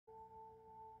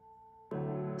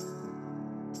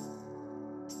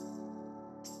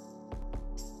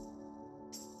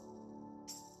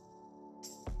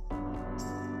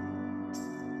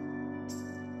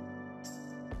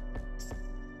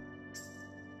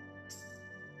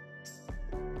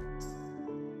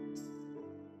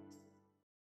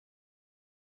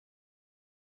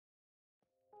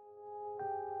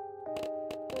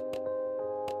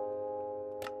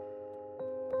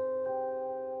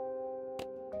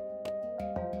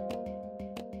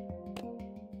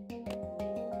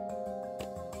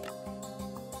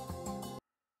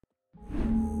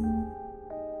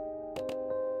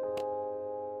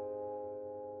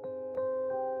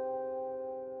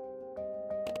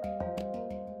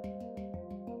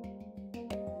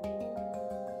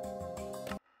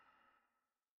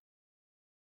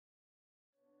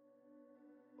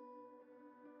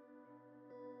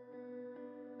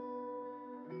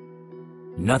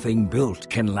Nothing built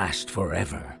can last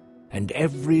forever, and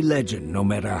every legend, no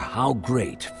matter how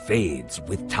great, fades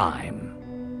with time.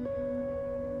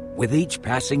 With each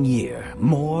passing year,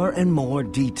 more and more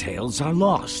details are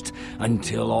lost,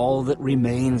 until all that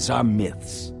remains are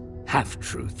myths,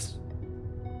 half-truths.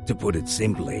 To put it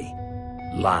simply,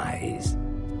 lies.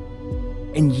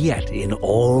 And yet, in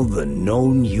all the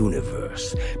known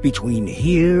universe, between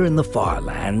here and the far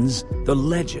lands, the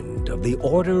legend of the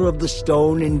Order of the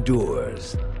Stone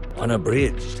endures,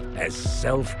 unabridged as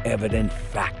self-evident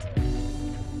fact.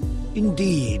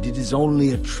 Indeed, it is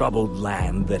only a troubled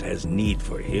land that has need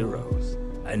for heroes,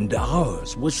 and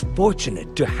ours was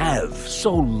fortunate to have,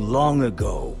 so long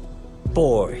ago,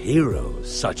 4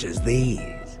 heroes such as these.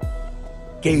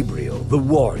 Gabriel the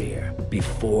warrior,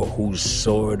 before whose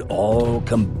sword all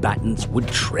combatants would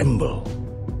tremble.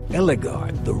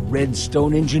 Eligard the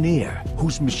redstone engineer,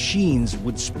 whose machines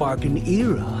would spark an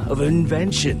era of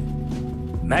invention.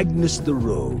 Magnus the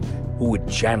rogue, who would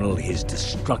channel his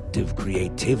destructive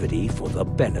creativity for the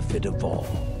benefit of all.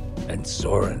 And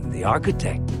Soren the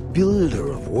architect,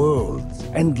 builder of worlds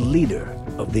and leader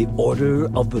of the Order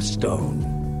of the Stone.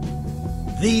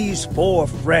 These 4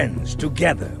 friends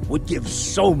together would give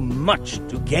so much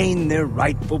to gain their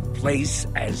rightful place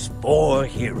as 4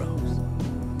 heroes.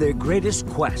 Their greatest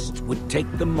quest would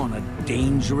take them on a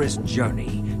dangerous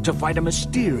journey to fight a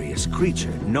mysterious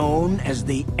creature known as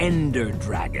the Ender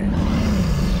Dragon.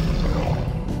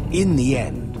 In the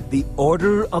end, the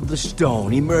Order of the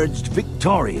Stone emerged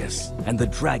victorious, and the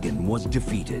dragon was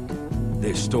defeated.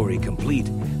 Their story complete,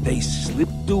 they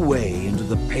slipped away into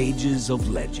the pages of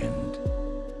legend.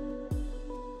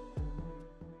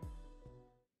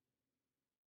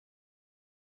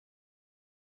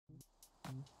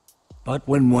 But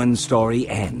when one story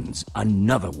ends,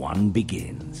 another one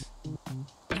begins.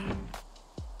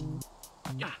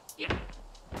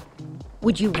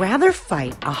 Would you rather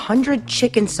fight 100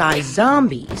 chicken-sized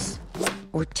zombies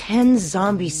or 10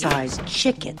 zombie-sized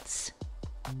chickens?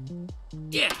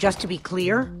 Yeah. Just to be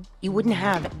clear, you wouldn't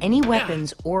have any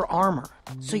weapons or armor,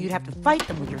 so you'd have to fight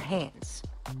them with your hands.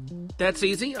 That's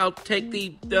easy. I'll take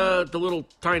the little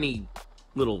tiny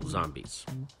little zombies.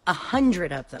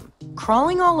 100 of them,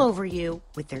 crawling all over you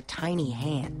with their tiny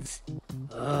hands.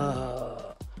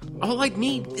 All I'd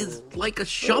need is like a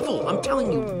shovel. I'm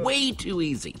telling you, way too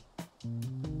easy.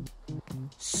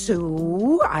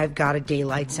 So, I've got a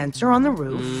daylight sensor on the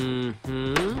roof.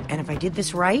 Mm-hmm. And if I did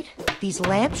this right, these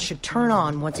lamps should turn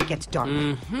on once it gets dark.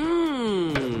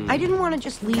 Mm-hmm. I didn't want to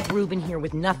just leave Ruben here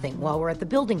with nothing while we're at the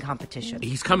building competition.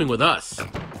 He's coming with us.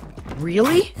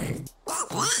 Really?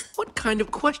 What kind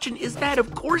of question is that?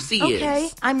 Of course he is. Okay,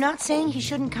 I'm not saying he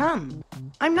shouldn't come.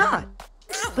 I'm not.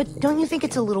 But don't you think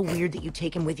it's a little weird that you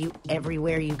take him with you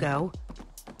everywhere you go?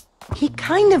 He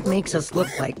kind of makes us look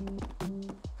like,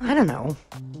 I don't know,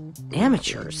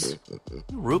 amateurs.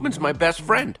 Ruben's my best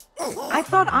friend. I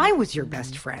thought I was your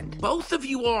best friend. Both of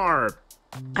you are.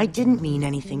 I didn't mean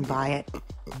anything by it.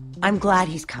 I'm glad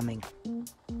he's coming.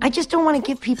 I just don't want to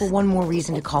give people one more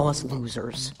reason to call us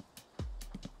losers.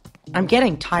 I'm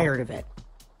getting tired of it.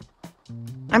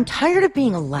 I'm tired of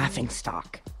being a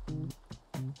laughingstock.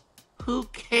 Who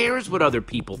cares what other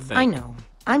people think? I know.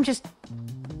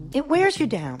 It wears you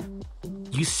down.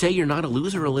 You say you're not a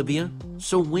loser, Olivia,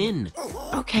 so win.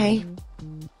 Okay.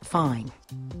 Fine.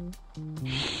 Did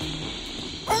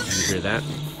you hear that?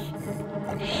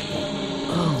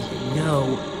 Oh,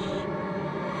 no.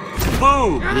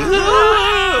 Boom!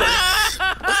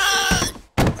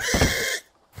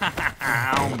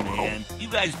 Oh, man. You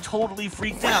guys totally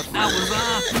freaked out. That was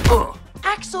awesome.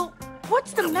 Axel,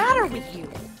 what's the matter with you?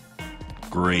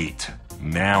 Great.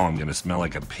 Now I'm gonna smell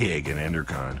like a pig in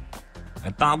Endercon. I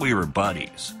thought we were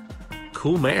buddies.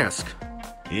 Cool mask.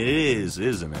 It is,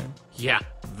 isn't it? Yeah,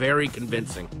 very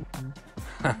convincing.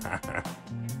 The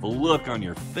look on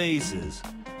your faces.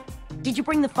 Did you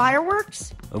bring the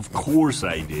fireworks? Of course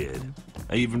I did.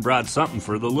 I even brought something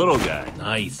for the little guy.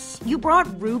 Nice. You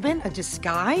brought Ruben a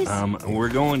disguise? We're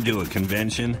going to a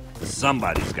convention.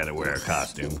 Somebody's gotta wear a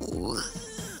costume.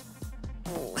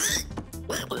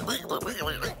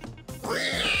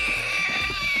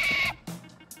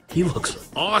 He looks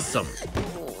awesome.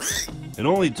 It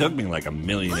only took me like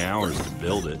 1,000,000 hours to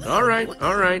build it. All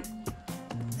right.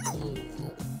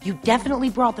 You definitely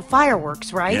brought the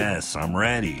fireworks, right? Yes, I'm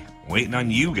ready. Waiting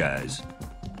on you guys.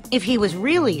 If he was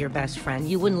really your best friend,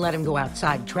 you wouldn't let him go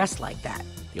outside dressed like that.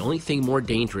 The only thing more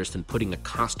dangerous than putting a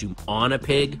costume on a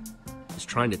pig is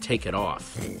trying to take it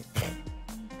off.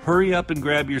 Hurry up and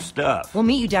grab your stuff. We'll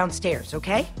meet you downstairs,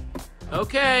 okay?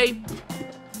 Okay.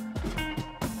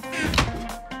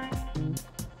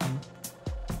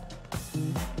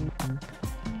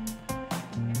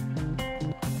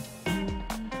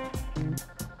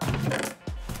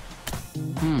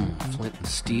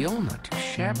 deal, not too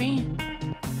shabby.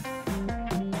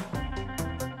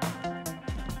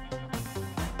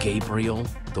 Gabriel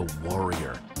the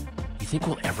Warrior. You think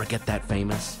we'll ever get that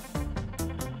famous?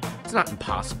 It's not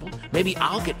impossible. Maybe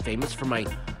I'll get famous for my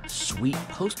sweet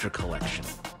poster collection.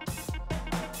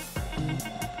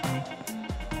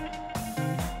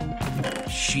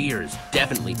 Shear's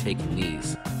definitely taking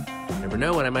these. Never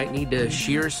know when I might need to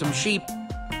shear some sheep.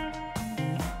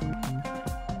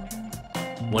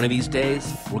 One of these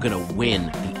days, we're gonna win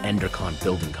the Endercon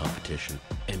building competition.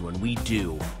 And when we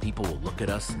do, people will look at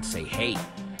us and say, hey,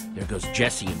 there goes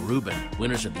Jesse and Ruben,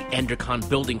 winners of the Endercon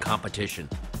building competition.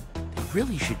 They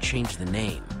really should change the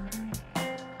name.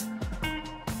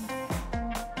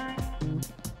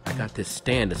 I got this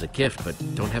stand as a gift, but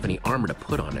don't have any armor to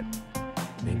put on it.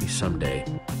 Maybe someday.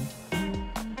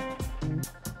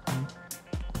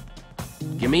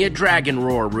 Give me a dragon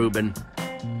roar, Ruben.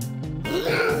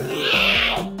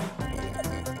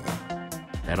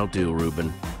 That'll do,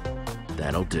 Ruben.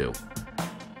 That'll do.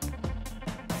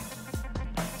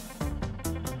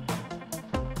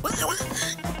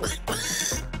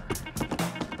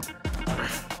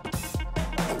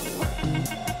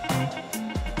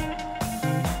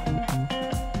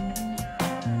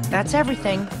 That's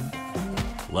everything.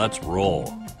 Let's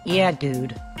roll. Yeah,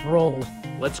 dude. Roll.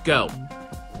 Let's go.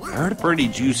 I heard a pretty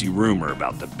juicy rumor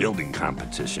about the building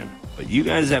competition, but you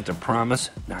guys have to promise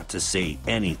not to say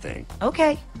anything.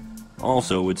 Okay.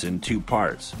 Also, it's in 2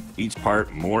 parts, each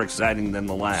part more exciting than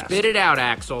the last. Spit it out,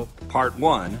 Axel. Part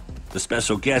 1, the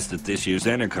special guest at this year's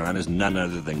Endercon is none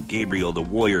other than Gabriel the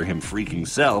Warrior him freaking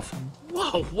self.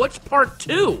 Whoa, what's part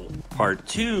 2? Part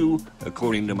 2,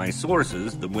 according to my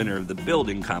sources, the winner of the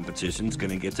building competition's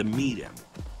gonna get to meet him.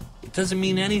 It doesn't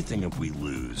mean anything if we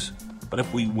lose, but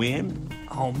if we win,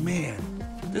 oh man,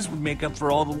 this would make up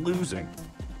for all the losing.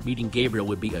 Meeting Gabriel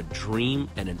would be a dream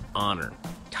and an honor.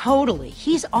 Totally.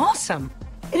 He's awesome.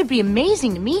 It'd be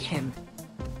amazing to meet him.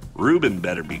 Ruben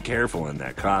better be careful in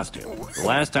that costume. The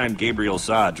last time Gabriel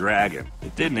saw a dragon,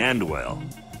 it didn't end well.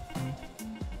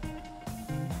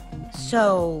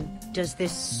 So, does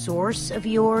this source of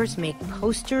yours make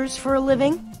posters for a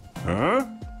living? Huh?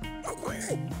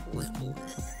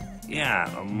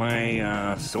 Yeah,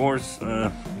 my source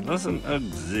doesn't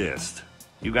exist.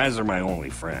 You guys are my only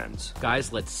friends.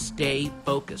 Guys, let's stay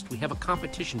focused. We have a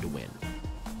competition to win.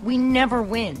 We never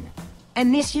win.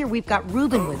 And this year we've got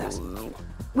Ruben with us.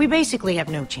 We basically have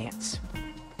no chance.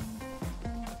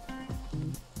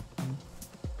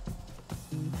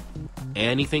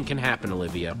 Anything can happen,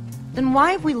 Olivia. Then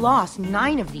why have we lost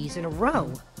 9 of these in a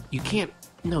row? You can't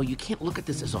look at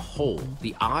this as a whole.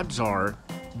 The odds are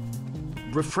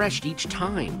refreshed each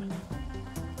time.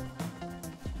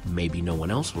 Maybe no one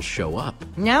else will show up.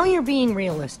 Now you're being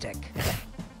realistic.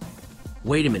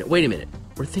 Wait a minute.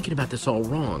 We're thinking about this all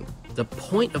wrong. The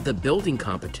point of the building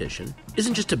competition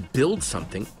isn't just to build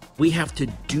something. We have to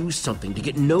do something to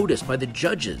get noticed by the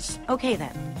judges. Okay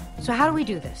then. So how do we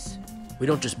do this? We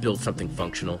don't just build something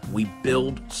functional, we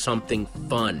build something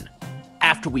fun.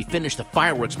 After we finish the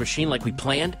fireworks machine like we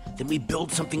planned, then we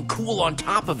build something cool on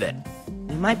top of it.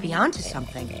 We might be onto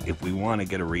something. If we want to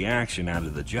get a reaction out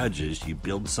of the judges, you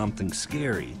build something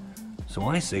scary. So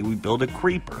I say we build a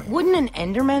creeper. Wouldn't an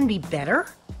Enderman be better?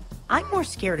 I'm more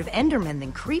scared of Endermen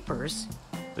than creepers.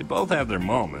 They both have their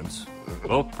moments.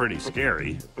 Both pretty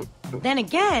scary. Then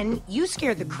again, you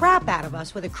scared the crap out of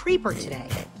us with a creeper today.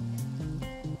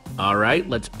 All right,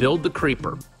 let's build the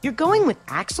creeper. You're going with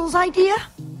Axel's idea?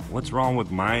 What's wrong with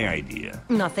my idea?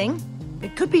 Nothing.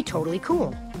 It could be totally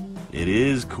cool. It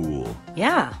is cool.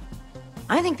 Yeah.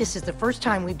 I think this is the first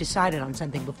time we've decided on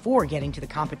something before getting to the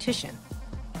competition.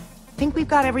 Think we've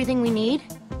got everything we need?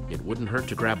 It wouldn't hurt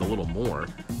to grab a little more.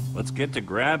 Let's get to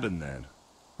grabbing then.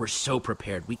 We're so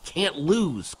prepared. We can't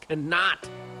lose. Cannot.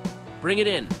 Bring it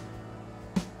in.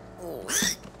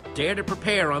 Dare to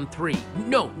prepare on 3.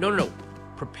 No.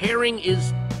 Preparing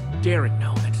is daring.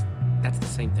 No, that's the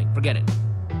same thing. Forget it.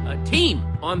 Team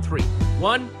on 3.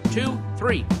 1, 2,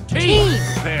 3. Team!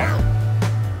 Prepare.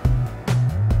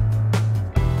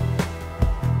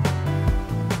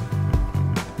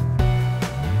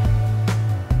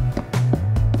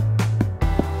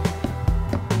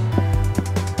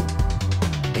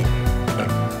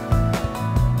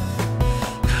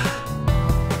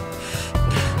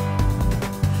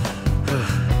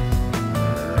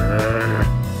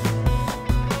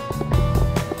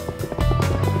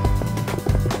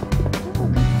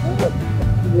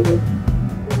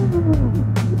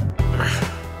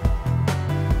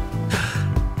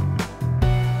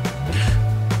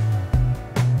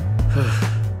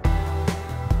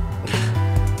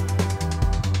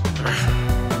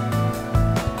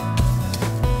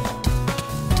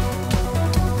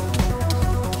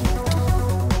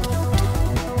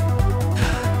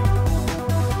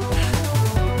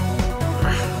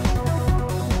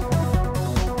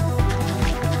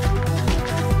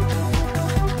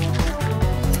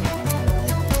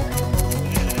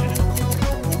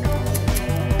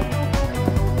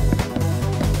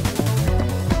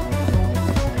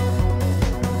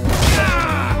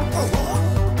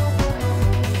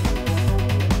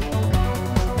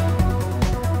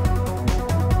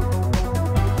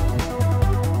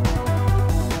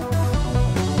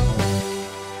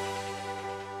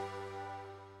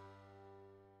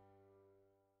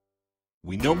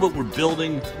 We know what we're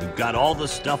building. We've got all the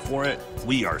stuff for it.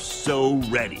 We are so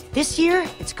ready. This year,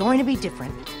 it's going to be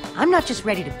different. I'm not just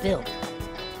ready to build.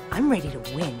 I'm ready to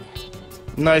win.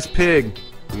 Nice pig,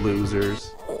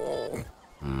 losers.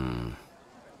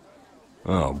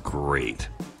 Oh, great.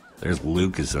 There's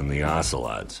Lucas and the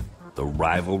Ocelots. The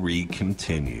rivalry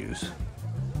continues.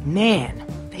 Man,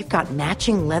 they've got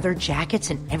matching leather jackets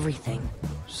and everything.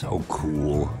 So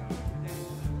cool.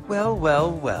 Well,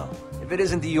 well, well. If it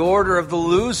isn't the Order of the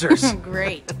Losers.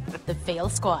 Great. The fail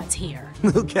squad's here.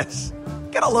 Lucas,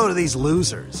 get a load of these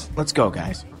losers. Let's go,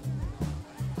 guys.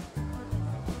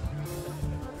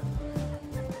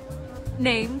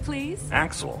 Name, please?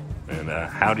 Axel. And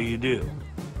how do you do?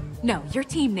 No, your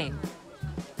team name.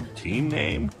 Team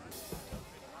name?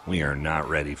 We are not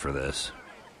ready for this.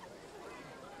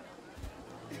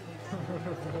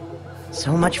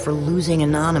 So much for losing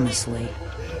anonymously.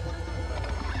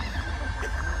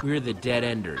 We're the Dead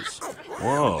Enders.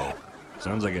 Whoa.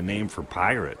 Sounds like a name for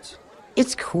pirates.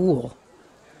 It's cool.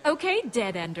 Okay,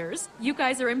 Dead Enders. You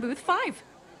guys are in booth 5.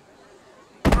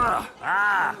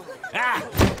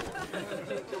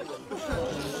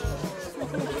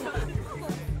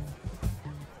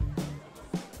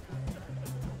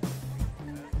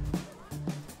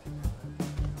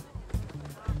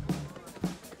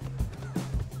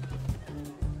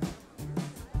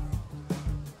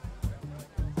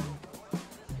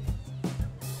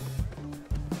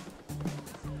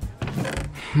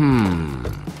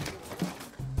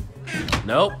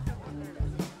 Nope.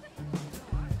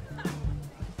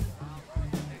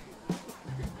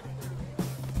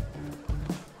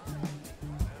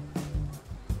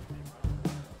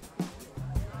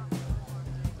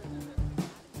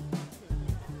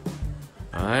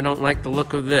 I don't like the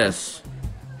look of this.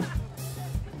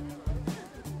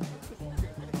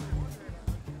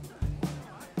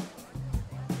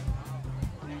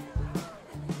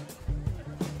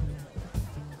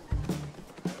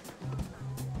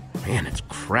 Man, it's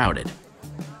crowded.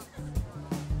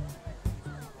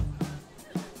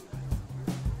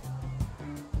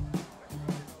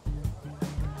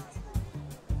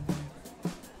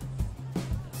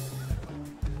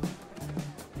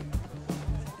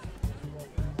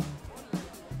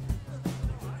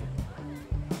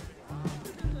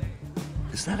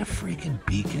 Is that a freaking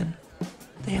beacon?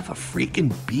 They have a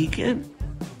freaking beacon?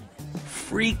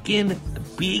 Freaking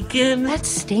beacon? That's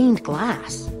stained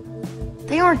glass.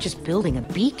 They aren't just building a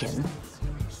beacon.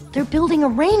 They're building a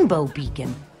rainbow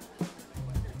beacon.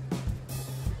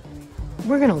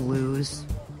 We're gonna lose.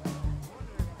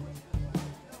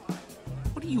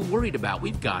 What are you worried about?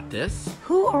 We've got this.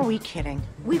 Who are we kidding?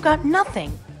 We've got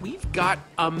nothing. We've got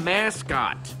a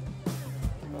mascot.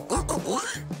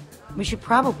 We should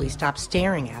probably stop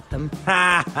staring at them.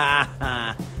 Ha ha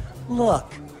ha.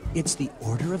 Look, it's the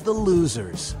Order of the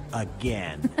Losers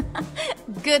again.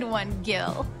 Good one,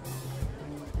 Gil.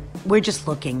 We're just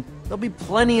looking. There'll be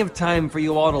plenty of time for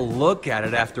you all to look at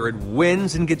it after it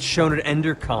wins and gets shown at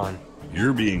EnderCon.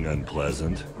 You're being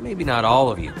unpleasant. Maybe not all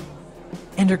of you.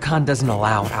 EnderCon doesn't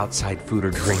allow outside food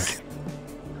or drink.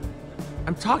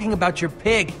 I'm talking about your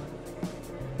pig.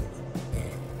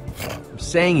 I'm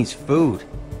saying he's food.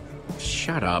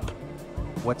 Shut up.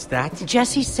 What's that?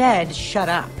 Jesse said, shut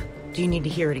up. Do you need to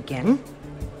hear it again?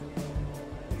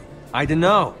 I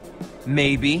dunno.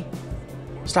 Maybe.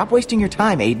 Stop wasting your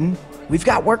time, Aiden. We've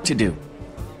got work to do.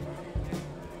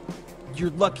 You're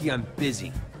lucky I'm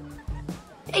busy.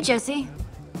 Hey, Jesse.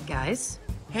 Guys,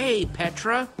 Hey,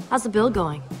 Petra. how's the build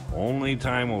going? Only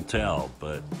time will tell,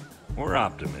 but we're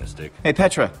optimistic. Hey,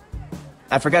 Petra.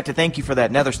 I forgot to thank you for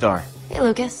that Nether Star. Hey,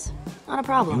 Lucas. Not a You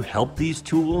problem. help these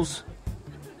tools?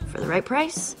 For the right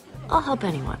price, I'll help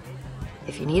anyone.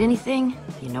 If you need anything,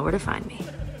 you know where to find me.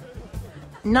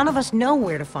 None of us know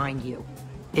where to find you.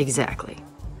 Exactly.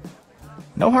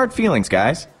 No hard feelings,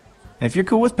 guys. And if you're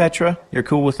cool with Petra, you're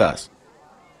cool with us.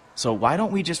 So why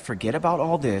don't we just forget about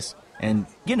all this and,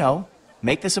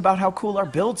 make this about how cool our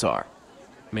builds are?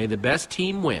 May the best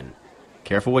team win.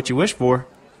 Careful what you wish for.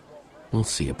 We'll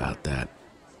see about that.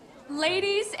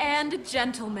 Ladies and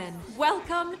gentlemen,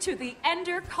 welcome to the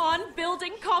EnderCon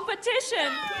building competition.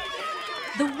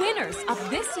 The winners of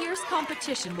this year's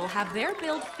competition will have their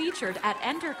build featured at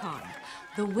EnderCon.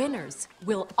 The winners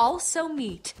will also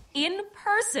meet, in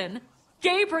person,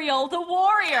 Gabriel the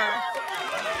Warrior.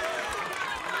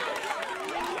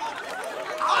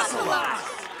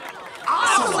 Ocelots!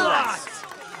 Ocelots!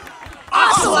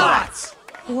 Ocelots!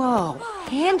 Whoa,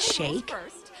 handshake?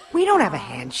 We don't have a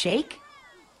handshake.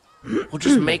 We'll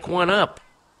just make one up.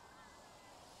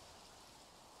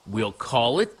 We'll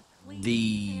call it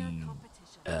the,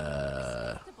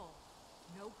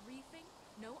 No griefing,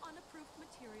 no unapproved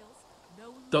materials,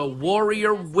 no The leaving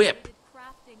warrior whip. designated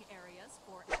crafting areas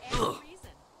for any reason.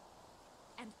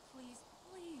 And please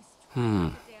try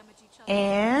not to damage each other.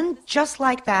 And just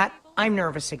like that, I'm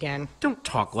nervous again. Don't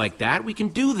talk like that. We can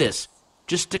do this.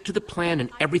 Just stick to the plan and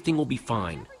everything will be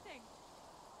fine.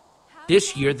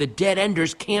 This year, the Dead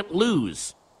Enders can't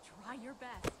lose. Try your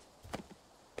best.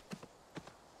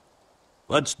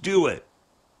 Let's do it.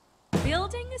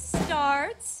 Building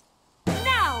starts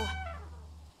now!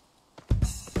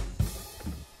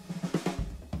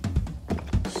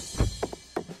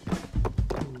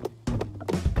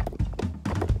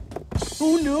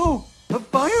 Oh no! A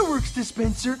fireworks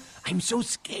dispenser! I'm so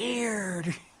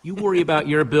scared. You worry about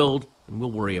your build, and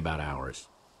we'll worry about ours.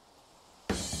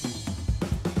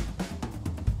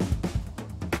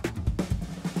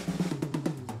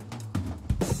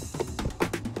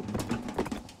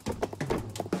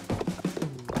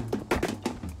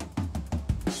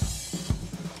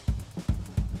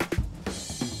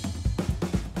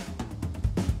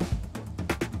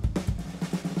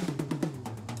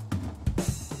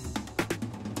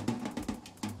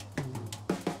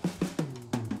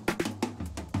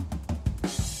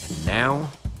 Now,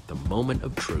 the moment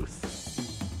of truth.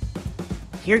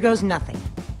 Here goes nothing.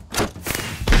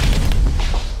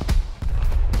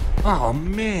 Oh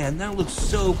man, that looks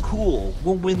so cool.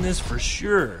 We'll win this for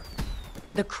sure.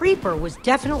 The creeper was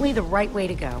definitely the right way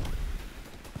to go.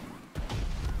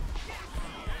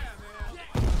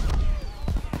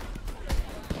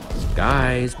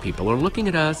 Guys, people are looking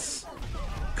at us.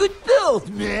 Good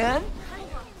build, man!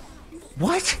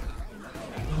 What?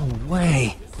 No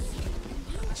way.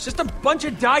 It's just a bunch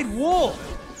of dyed wool.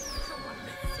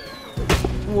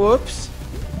 Whoops.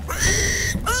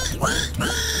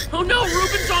 Oh no,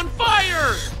 Reuben's on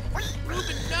fire!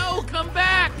 Reuben, no, come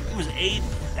back! It was Aiden,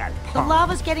 that The punk.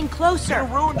 lava's getting closer.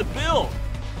 Gonna ruin the build.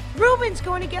 Reuben's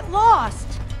going to get lost.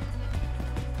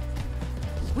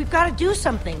 We've got to do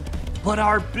something. But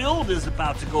our build is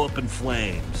about to go up in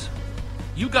flames.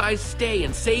 You guys stay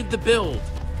and save the build.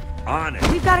 On it.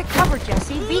 We've got it covered,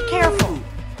 Jesse. Be careful.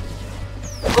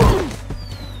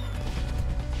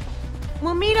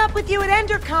 We'll meet up with you at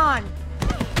EnderCon.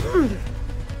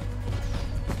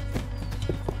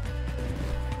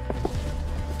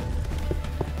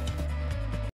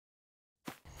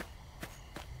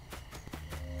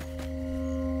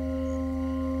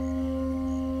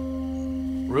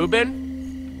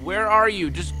 Reuben, where are you?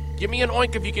 Just give me an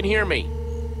oink if you can hear me.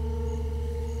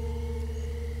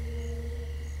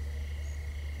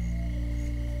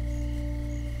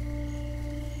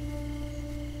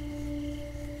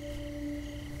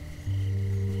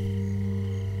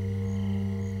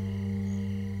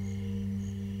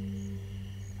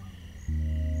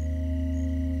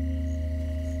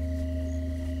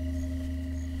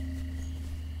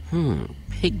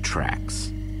 Pig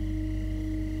tracks.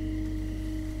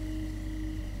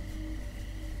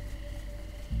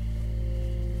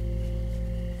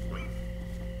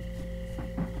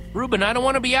 Reuben, I don't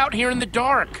want to be out here in the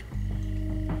dark.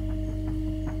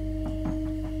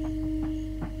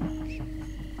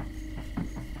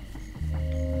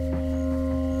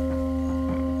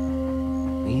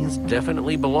 These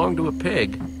definitely belong to a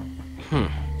pig.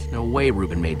 There's no way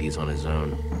Reuben made these on his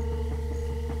own.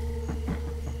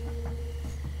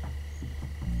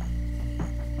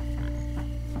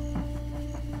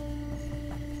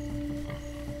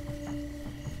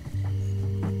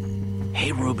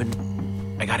 Hey, Reuben.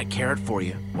 I got a carrot for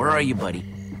you. Where are you, buddy?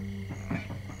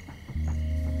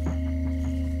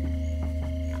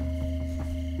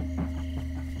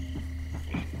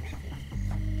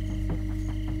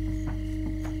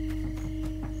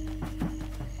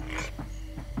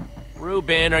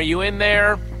 Reuben, are you in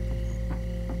there?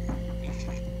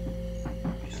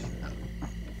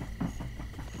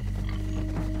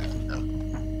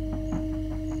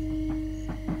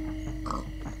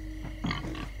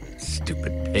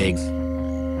 Stupid pigs.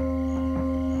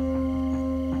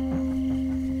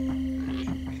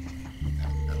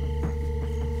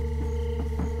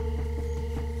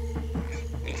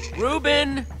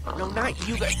 Reuben! No, not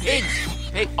you guys.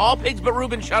 Pigs! All pigs but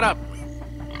Reuben, shut up!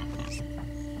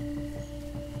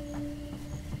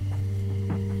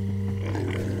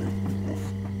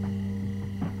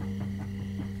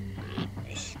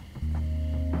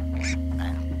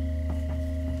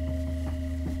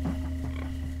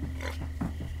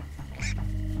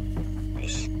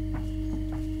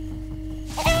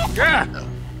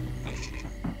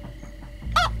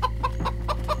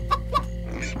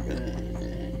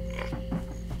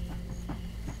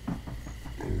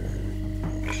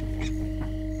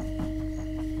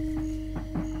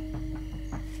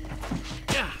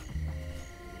 Yeah!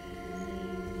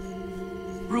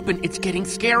 Reuben, it's getting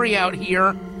scary out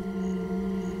here.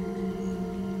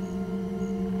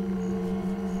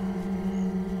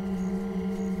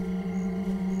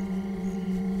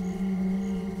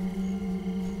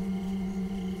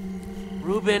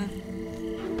 Reuben?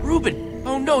 Reuben!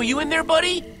 Oh no, you in there,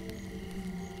 buddy?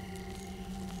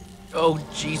 Oh,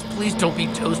 jeez, please don't be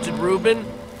toasted, Reuben.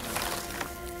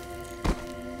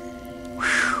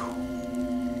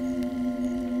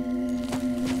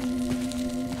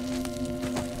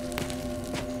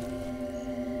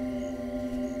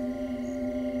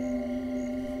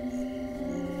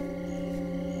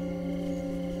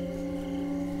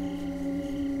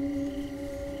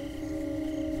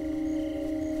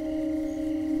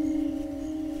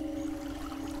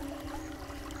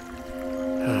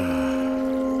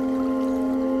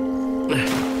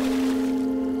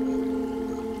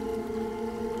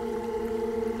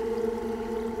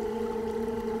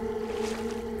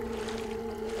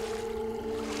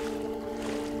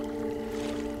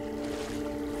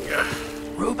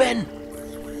 Reuben!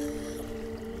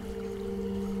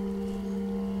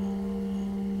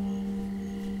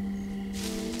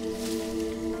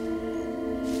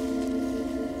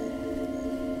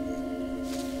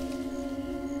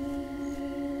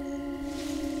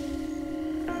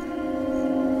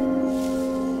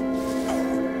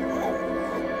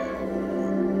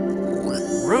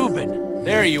 Reuben,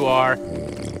 there you are.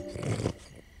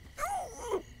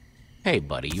 Hey,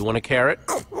 buddy, you want a carrot?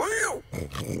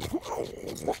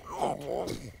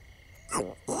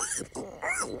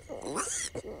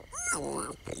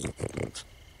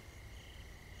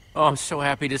 Oh, I'm so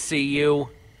happy to see you.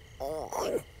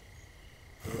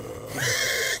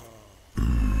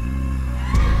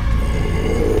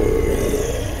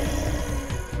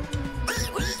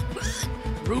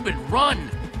 Reuben, run!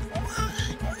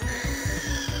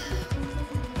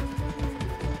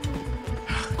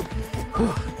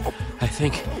 I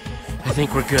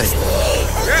think we're good.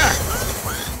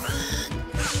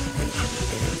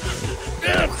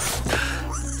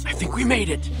 I think we made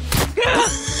it.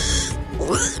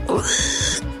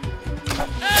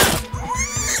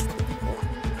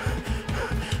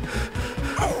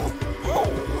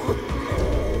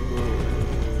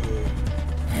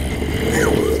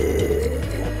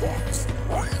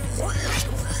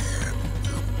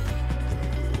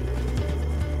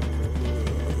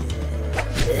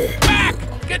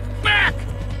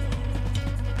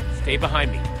 Stay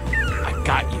behind me. I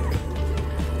got you.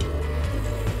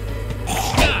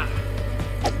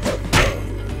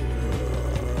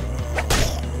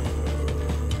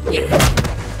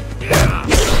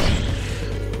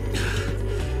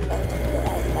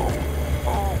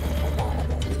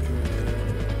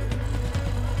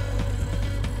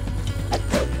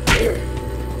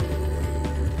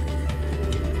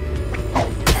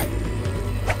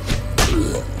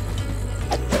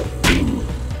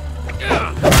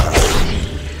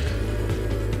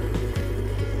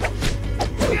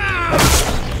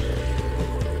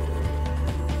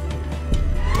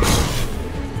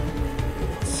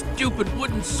 Stupid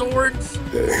wooden swords.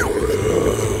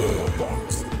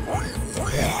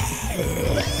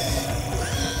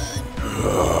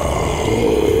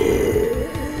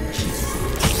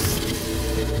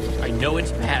 I know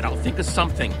it's bad. I'll think of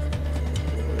something.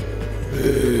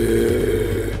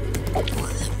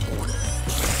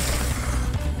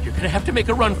 You're gonna have to make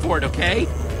a run for it, okay?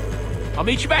 I'll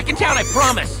meet you back in town, I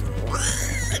promise.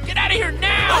 Get out of here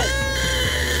now!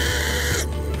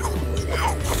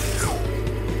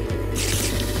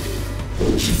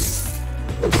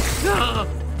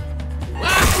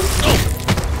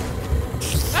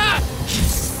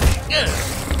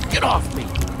 Get off me!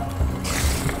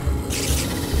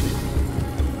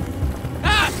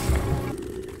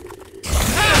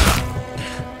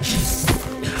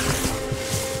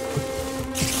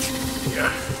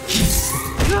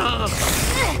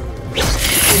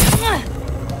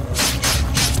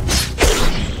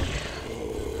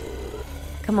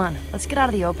 Come on, let's get out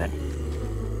of the open.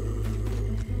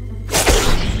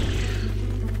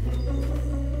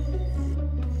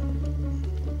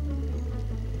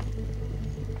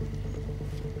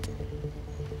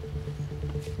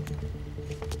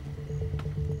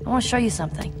 I want to show you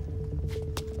something.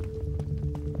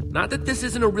 Not that this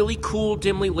isn't a really cool,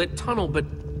 dimly lit tunnel, but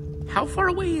how far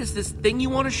away is this thing you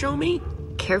want to show me?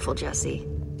 Careful, Jesse.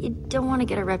 You don't want to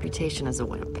get a reputation as a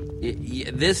wimp.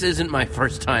 This isn't my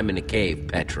first time in a cave,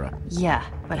 Petra. Yeah,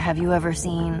 but have you ever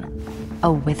seen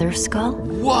a wither skull?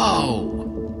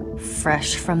 Whoa!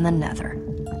 Fresh from the nether.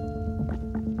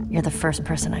 You're the first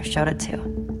person I've showed it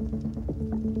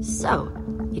to. So,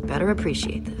 you'd better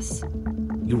appreciate this.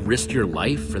 You risked your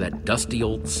life for that dusty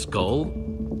old skull?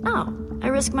 Oh, I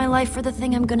risk my life for the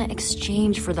thing I'm gonna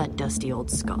exchange for that dusty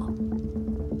old skull.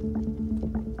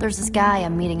 There's this guy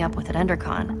I'm meeting up with at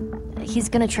EnderCon. He's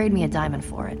gonna trade me a diamond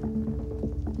for it.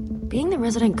 Being the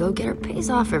resident go-getter pays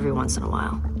off every once in a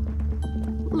while.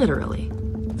 Literally.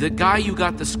 The guy you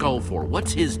got the skull for,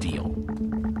 what's his deal?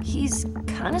 He's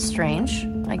kinda strange,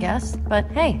 I guess.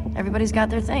 But hey, everybody's got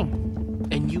their thing.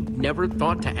 And you never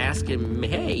thought to ask him,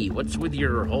 hey, what's with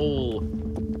your whole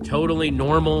totally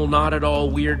normal, not at all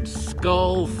weird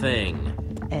skull thing?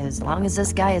 As long as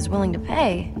this guy is willing to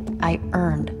pay, I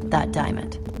earned that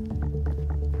diamond.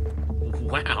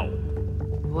 Wow.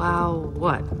 Wow,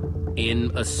 what?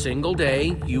 In a single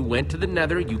day, you went to the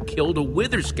Nether, you killed a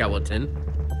wither skeleton.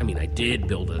 I mean, I did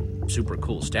build a super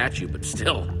cool statue, but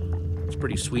still, it's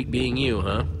pretty sweet being you,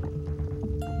 huh?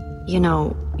 You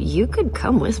know, you could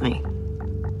come with me.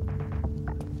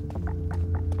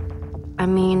 I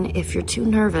mean, if you're too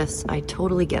nervous, I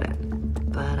totally get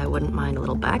it. But I wouldn't mind a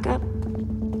little backup.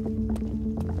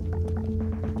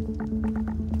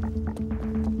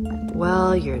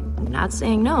 Well, you're not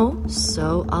saying no,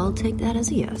 so I'll take that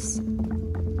as a yes.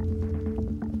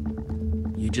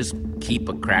 You just keep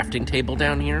a crafting table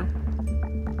down here?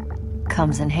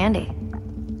 Comes in handy.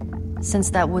 Since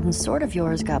that wooden sword of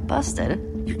yours got busted...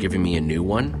 You're giving me a new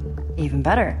one? Even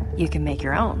better, you can make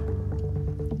your own.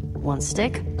 1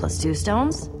 stick plus 2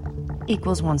 stones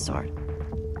equals 1 sword.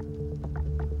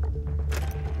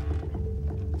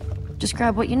 Just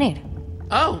grab what you need.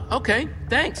 Oh, okay,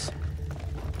 thanks.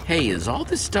 Hey, is all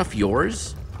this stuff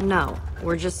yours? No,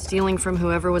 we're just stealing from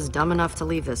whoever was dumb enough to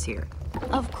leave this here.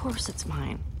 Of course it's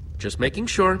mine. Just making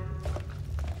sure.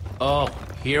 Oh,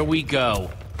 here we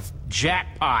go.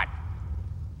 Jackpot.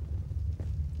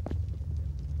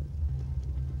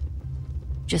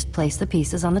 Just place the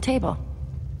pieces on the table.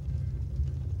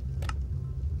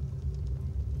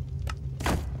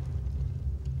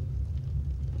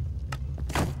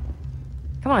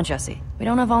 Come on, Jesse. We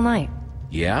don't have all night.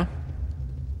 Yeah?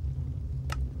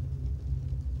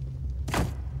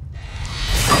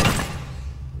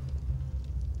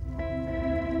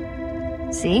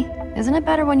 See? Isn't it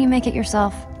better when you make it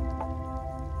yourself?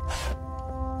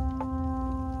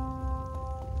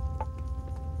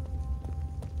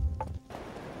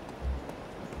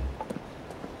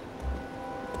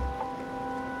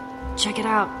 Check it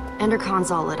out. EnderCon's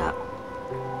all lit up.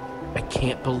 I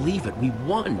can't believe it. We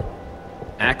won.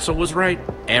 Axel was right.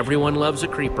 Everyone loves a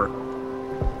creeper.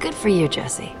 Good for you,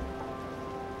 Jesse.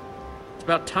 It's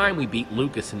about time we beat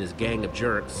Lucas and his gang of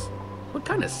jerks. What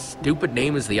kind of stupid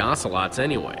name is the Ocelots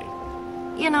anyway?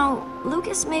 You know,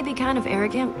 Lucas may be kind of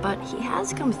arrogant, but he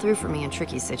has come through for me in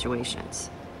tricky situations.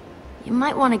 You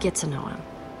might want to get to know him,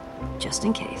 just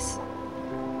in case.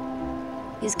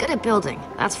 He's good at building,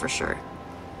 that's for sure.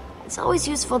 It's always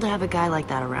useful to have a guy like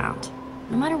that around,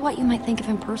 no matter what you might think of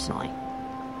him personally.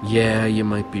 Yeah, you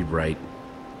might be right.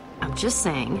 I'm just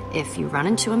saying, if you run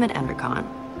into him at EnderCon,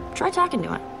 try talking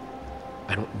to him.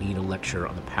 I don't need a lecture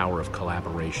on the power of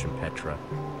collaboration, Petra.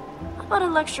 How about a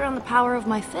lecture on the power of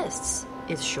my fists?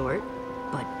 It's short,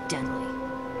 but deadly.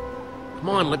 Come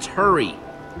on, let's hurry.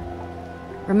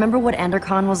 Remember what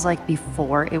EnderCon was like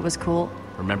before it was cool?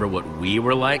 Remember what we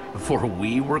were like before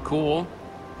we were cool?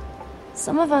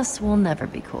 Some of us will never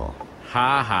be cool.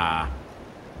 Ha ha.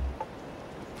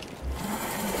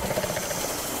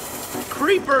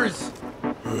 Creepers!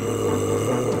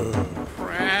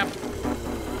 Crap.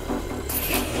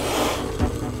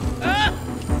 Ah!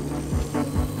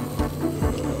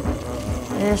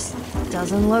 This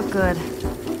doesn't look good.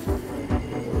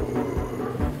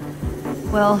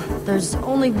 Well, there's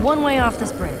only one way off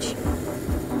this bridge.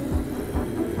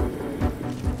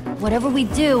 Whatever we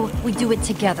do it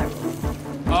together.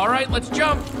 All right, let's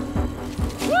jump.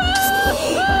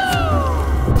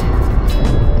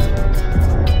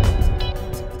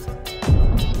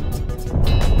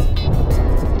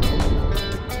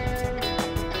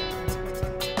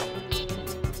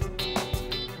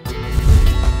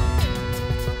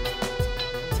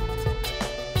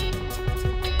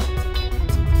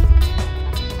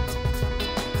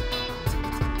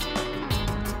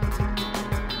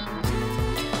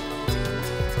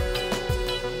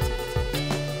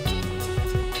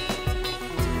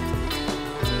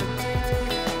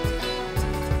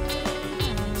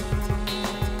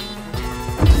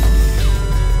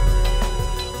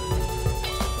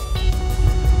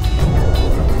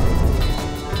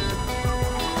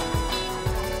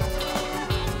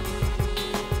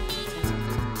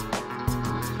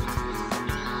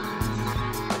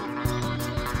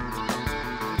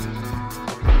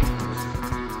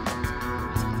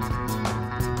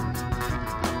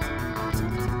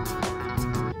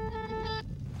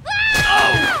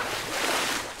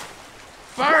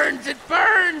 burns! It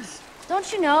burns!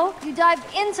 Don't you know? You dive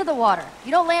into the water.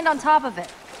 You don't land on top of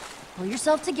it. Pull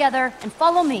yourself together and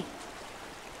follow me.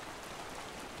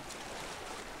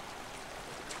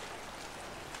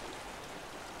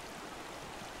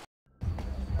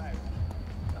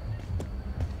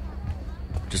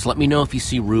 Just let me know if you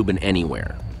see Reuben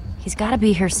anywhere. He's gotta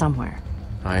be here somewhere.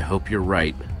 I hope you're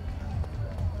right.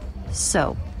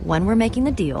 So, when we're making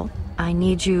the deal, I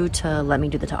need you to let me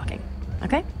do the talking,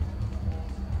 okay?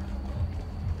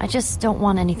 I just don't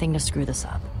want anything to screw this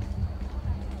up.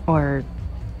 Or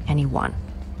anyone.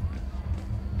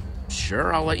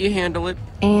 Sure, I'll let you handle it.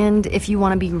 And if you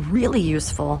want to be really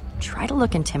useful, try to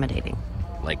look intimidating.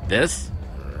 Like this?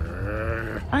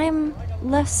 I'm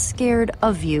less scared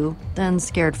of you than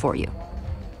scared for you.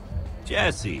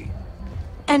 Jesse.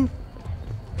 And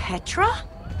Petra?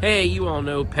 Hey, you all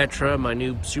know Petra, my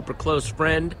new super close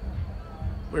friend.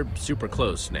 We're super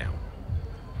close now.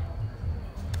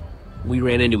 We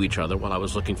ran into each other while I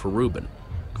was looking for Reuben.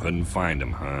 Couldn't find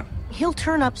him, huh? He'll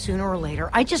turn up sooner or later.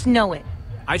 I just know it.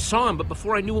 I saw him, but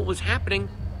before I knew what was happening,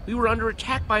 we were under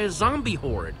attack by a zombie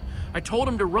horde. I told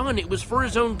him to run. It was for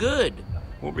his own good.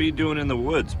 What were you doing in the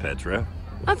woods, Petra?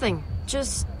 Nothing.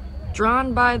 Just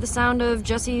drawn by the sound of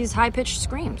Jesse's high-pitched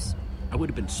screams. I would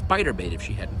have been spider bait if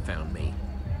she hadn't found me.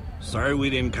 Sorry we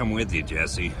didn't come with you,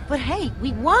 Jesse. But hey,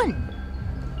 we won.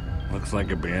 Looks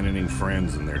like abandoning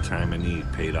friends in their time of need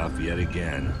paid off yet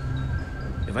again.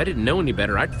 If I didn't know any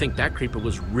better, I'd think that creeper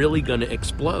was really gonna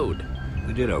explode.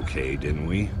 We did okay, didn't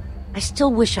we? I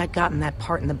still wish I'd gotten that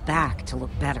part in the back to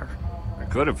look better. I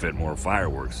could have fit more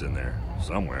fireworks in there,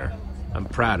 somewhere. I'm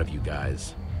proud of you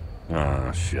guys.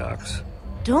 Ah, shucks.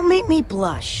 Don't make me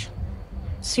blush.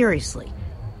 Seriously,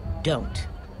 don't.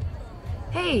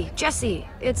 Hey, Jesse,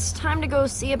 it's time to go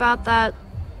see about that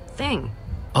thing.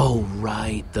 Oh,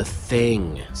 right, the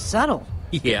thing. Subtle.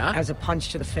 Yeah? As a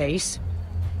punch to the face.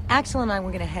 Axel and I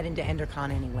were gonna head into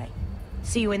Endercon anyway.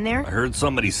 See you in there? I heard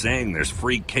somebody saying there's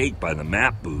free cake by the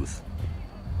map booth.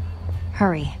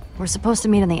 Hurry. We're supposed to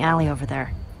meet in the alley over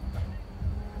there.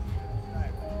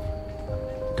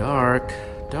 Dark,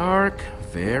 dark,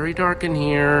 very dark in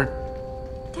here.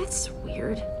 That's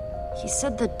weird. He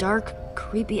said the dark,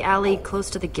 creepy alley close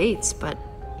to the gates, but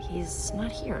he's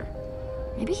not here.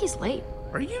 Maybe he's late.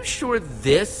 Are you sure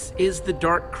this is the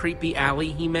dark, creepy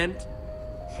alley he meant?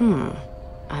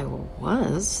 I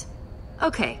was.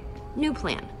 Okay, new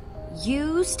plan.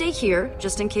 You stay here,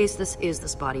 just in case this is the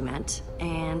spot he meant,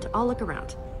 and I'll look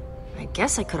around. I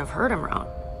guess I could have heard him wrong.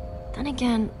 Then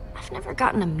again, I've never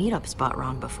gotten a meetup spot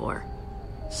wrong before.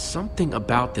 Something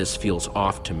about this feels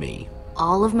off to me.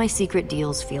 All of my secret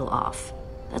deals feel off.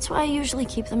 That's why I usually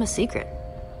keep them a secret.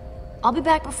 I'll be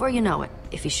back before you know it.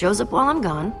 If he shows up while I'm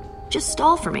gone, just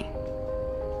stall for me.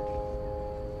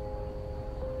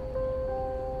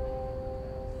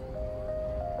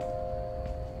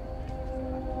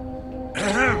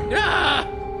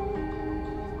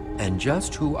 And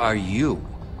just who are you?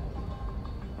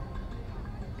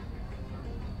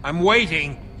 I'm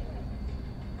waiting.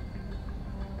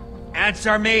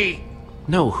 Answer me.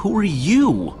 No, who are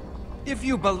you? If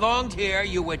you belonged here,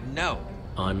 you would know.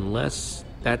 Unless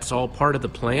that's all part of the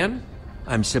plan?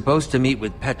 I'm supposed to meet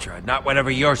with Petra, not whatever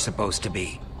you're supposed to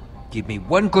be. Give me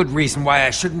one good reason why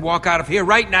I shouldn't walk out of here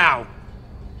right now.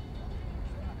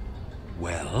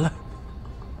 Well,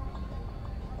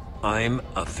 I'm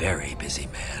a very busy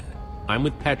man. I'm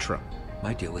with Petra.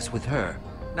 My deal is with her.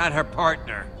 Not her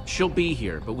partner. She'll be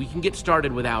here, but we can get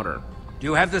started without her. Do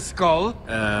you have the skull?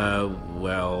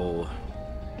 Well...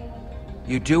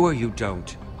 You do or you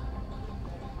don't?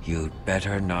 You'd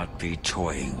better not be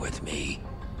toying with me.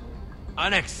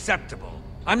 Unacceptable.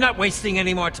 I'm not wasting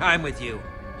any more time with you.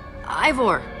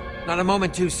 Ivor! Not a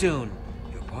moment too soon.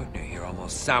 Your partner here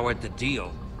almost soured the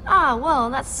deal. Ah, well,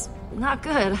 that's not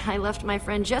good. I left my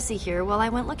friend Jesse here while I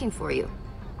went looking for you.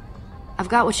 I've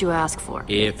got what you asked for.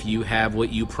 If you have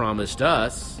what you promised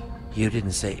us... You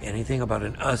didn't say anything about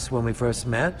an us when we first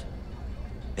met?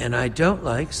 And I don't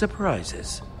like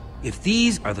surprises. If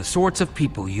these are the sorts of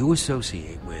people you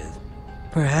associate with,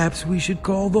 perhaps we should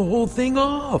call the whole thing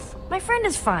off. My friend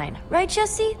is fine, right,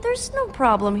 Jesse? There's no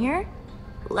problem here.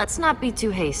 Let's not be too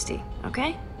hasty,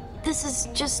 okay? This is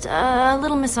just a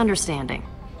little misunderstanding.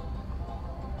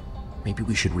 Maybe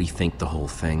we should rethink the whole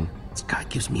thing. This guy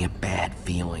gives me a bad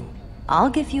feeling. I'll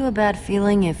give you a bad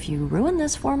feeling if you ruin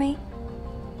this for me.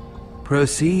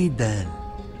 Proceed, then.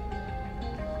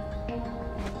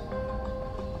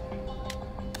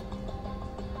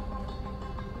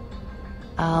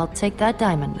 I'll take that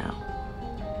diamond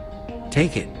now.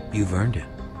 Take it. You've earned it.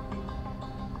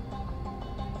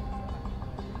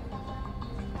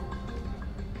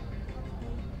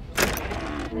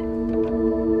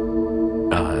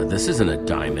 this isn't a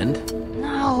diamond.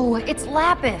 No, it's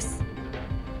lapis.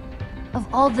 Of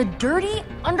all the dirty,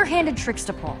 underhanded tricks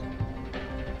to pull.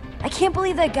 I can't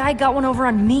believe that guy got one over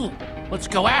on me. Let's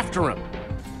go after him.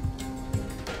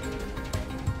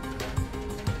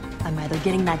 I'm either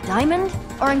getting that diamond,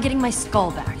 or I'm getting my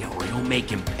skull back. Yo, or you'll make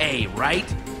him pay,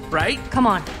 right? Right? Come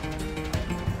on.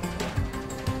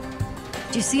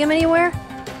 Do you see him anywhere?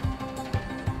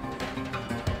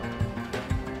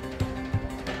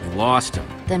 We lost him.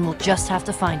 Then we'll just have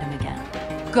to find him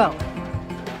again. Go.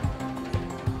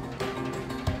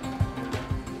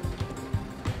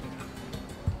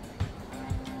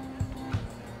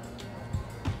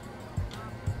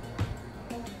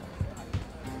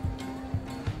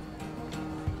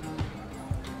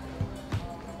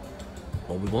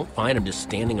 Well, we won't find him just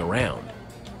standing around.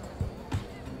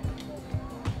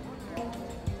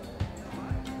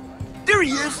 There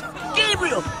he is!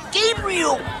 Gabriel!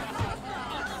 Gabriel!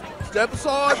 Step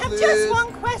aside, I have please. just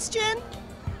one question.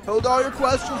 Hold all your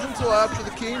questions until after the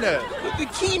keynote. The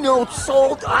keynote's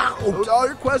sold out. Hold all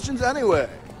your questions anyway.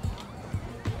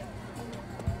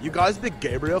 You guys big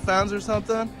Gabriel fans or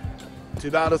something?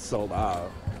 Too bad it's sold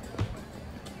out.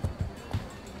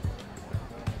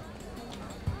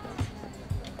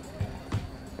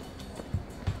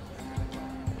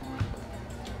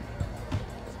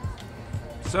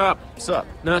 Sup? Sup?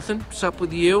 Nothing? Sup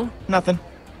with you? Nothing.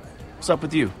 What's up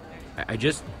with you? I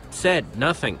just said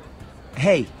nothing.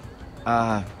 Hey,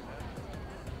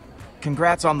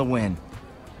 congrats on the win.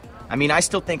 I mean, I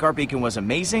still think our beacon was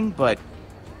amazing, but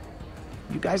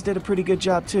you guys did a pretty good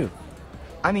job too.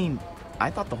 I mean, I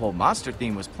thought the whole monster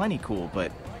theme was plenty cool,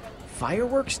 but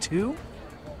fireworks too?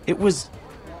 It was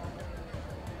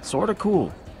sorta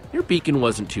cool. Your beacon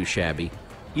wasn't too shabby.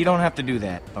 You don't have to do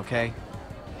that, okay?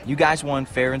 You guys won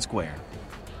fair and square.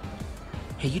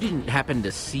 Hey, you didn't happen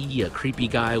to see a creepy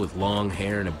guy with long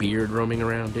hair and a beard roaming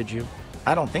around, did you?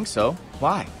 I don't think so.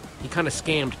 Why? He kind of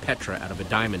scammed Petra out of a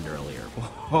diamond earlier.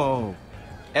 Whoa.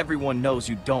 Everyone knows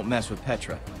you don't mess with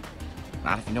Petra.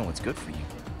 Not if you know what's good for you.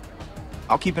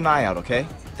 I'll keep an eye out, okay?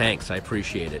 Thanks, I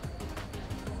appreciate it.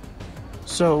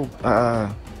 So,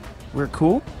 we're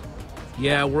cool?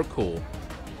 Yeah, we're cool.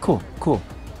 Cool, cool.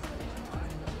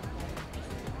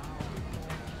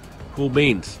 Cool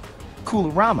beans.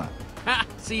 Coolorama. Ha!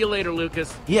 See you later,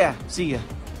 Lucas. Yeah, see ya.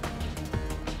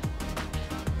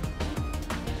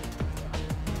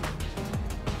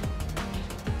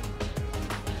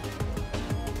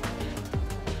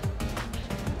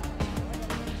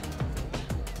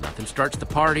 Nothing starts the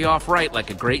party off right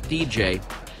like a great DJ.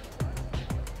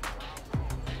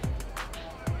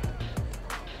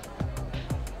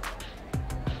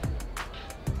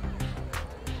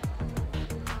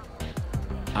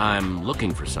 I'm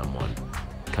looking for someone.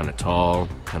 Kind of tall,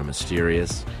 kind of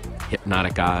mysterious,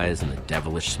 hypnotic eyes and a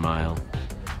devilish smile.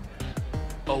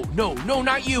 Oh, no,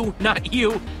 not you, not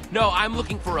you. No, I'm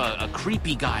looking for a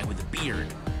creepy guy with a beard.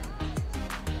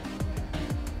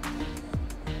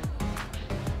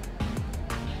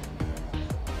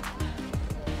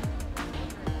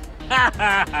 Ha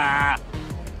ha ha!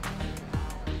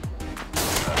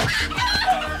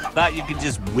 Thought you could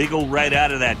just wiggle right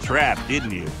out of that trap,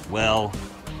 didn't you? Well,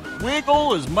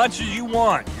 wiggle as much as you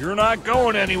want. You're not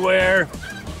going anywhere.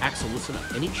 Axel, listen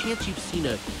up. Any chance you've seen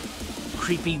a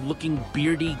creepy-looking,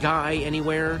 beardy guy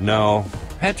anywhere? No.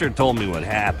 Petra told me what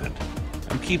happened.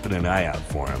 I'm keeping an eye out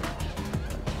for him.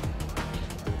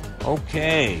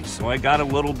 Okay, so I got a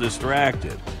little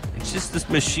distracted. It's just this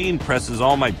machine presses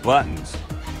all my buttons.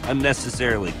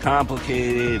 Unnecessarily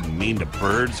complicated, mean to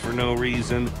birds for no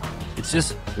reason. It's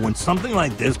just, when something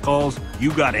like this calls,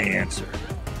 you gotta answer.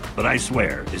 But I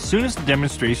swear, as soon as the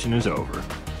demonstration is over...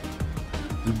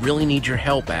 We really need your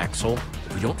help, Axel.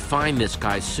 If we don't find this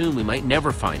guy soon, we might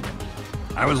never find him.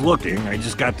 I was looking, I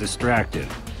just got distracted.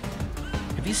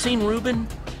 Have you seen Reuben?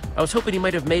 I was hoping he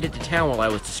might have made it to town while I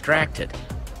was distracted.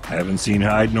 Haven't seen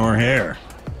hide nor hair.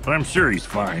 But I'm sure he's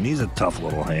fine. He's a tough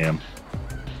little ham.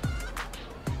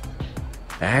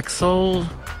 Axel?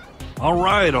 All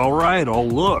right, I'll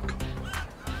look.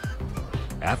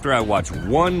 After I watch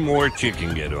one more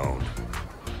chicken get owned.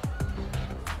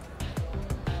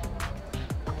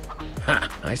 Ha!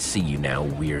 I see you now,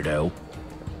 weirdo.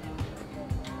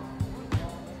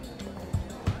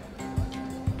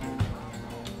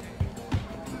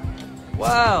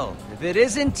 Well, if it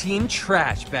isn't Team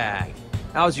Trash Bag.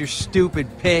 How's your stupid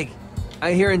pig?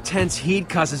 I hear intense heat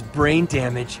causes brain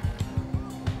damage.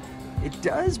 It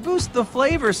does boost the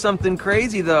flavor something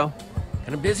crazy, though.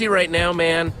 Kinda busy right now,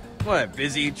 man. What,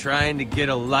 busy trying to get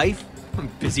a life? I'm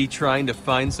busy trying to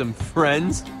find some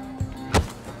friends?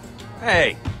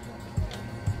 Hey!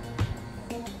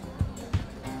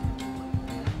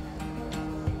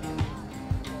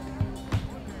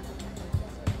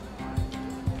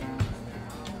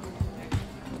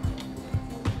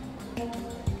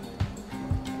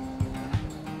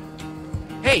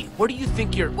 Hey, what do you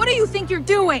think you're... What do you think you're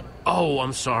doing? Oh,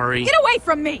 I'm sorry. Get away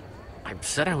from me! I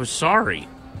said I was sorry.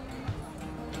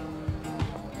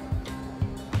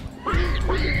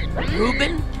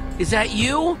 Reuben? Is that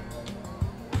you?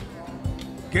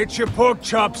 Get your pork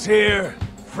chops here,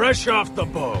 fresh off the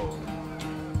bone.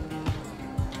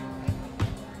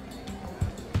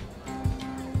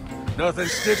 Nothing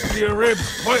sticks to your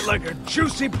ribs quite like a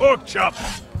juicy pork chop.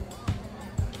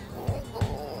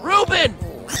 Reuben!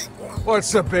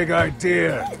 What's the big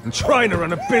idea? I'm trying to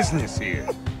run a business here.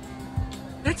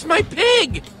 That's my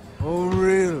pig! Oh,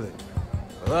 really?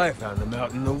 Well, I found him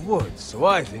out in the woods, so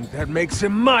I think that makes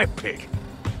him my pig.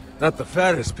 Not the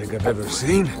fattest pig I've ever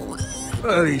seen,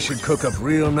 but he should cook up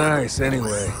real nice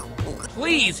anyway.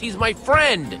 Please, he's my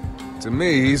friend! To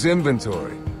me, he's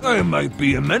inventory. I might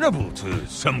be amenable to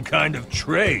some kind of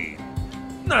trade.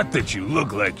 Not that you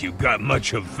look like you got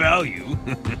much of value.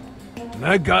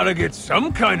 I gotta get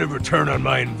some kind of return on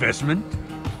my investment.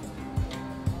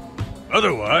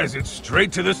 Otherwise, it's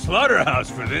straight to the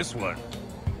slaughterhouse for this one.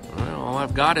 Well, all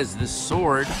I've got is this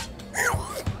sword.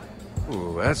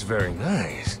 Ooh, that's very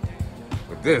nice.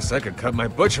 With this, I could cut my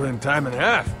butchering time in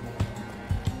half.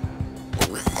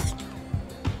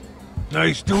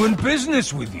 Nice doing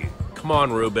business with you. Come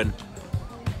on, Reuben.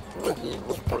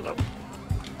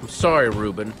 I'm sorry,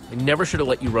 Reuben. I never should have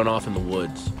let you run off in the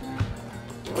woods.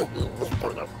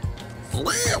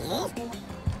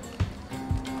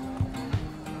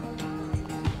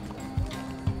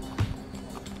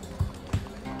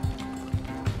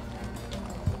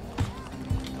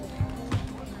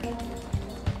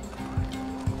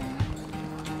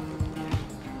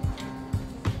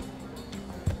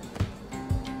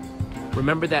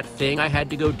 Remember that thing I had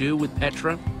to go do with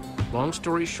Petra? Long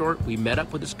story short, we met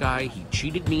up with this guy, he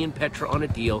cheated me and Petra on a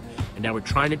deal, and now we're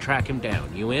trying to track him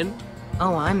down. You in?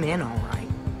 Oh, I'm in, all right.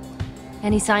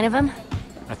 Any sign of him?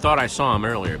 I thought I saw him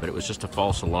earlier, but it was just a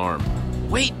false alarm.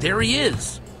 Wait, there he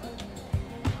is!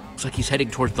 Looks like he's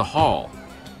heading towards the hall.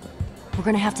 We're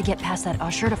gonna have to get past that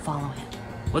usher to follow him.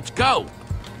 Let's go!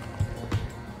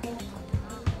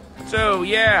 So,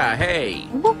 yeah, hey.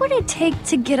 What would it take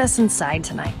to get us inside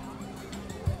tonight?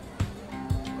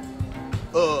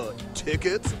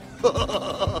 Tickets?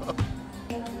 That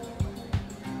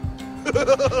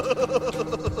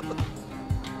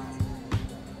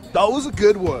was a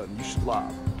good one. You should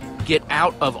laugh. Get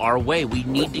out of our way. We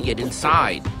need to get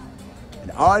inside.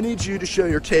 And I need you to show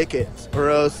your tickets, or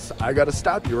else I gotta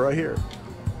stop you right here.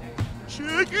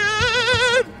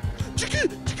 Chicken!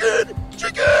 Chicken! Chicken!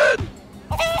 Chicken!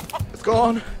 It's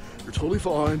gone. You're totally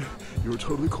fine. You were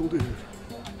totally cool, dude.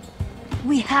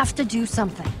 We have to do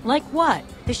something. Like what?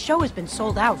 This show has been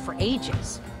sold out for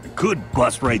ages. I could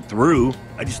bust right through.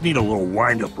 I just need a little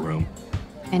wind-up room.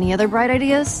 Any other bright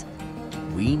ideas?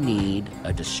 We need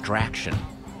a distraction.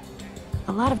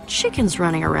 A lot of chickens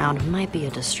running around might be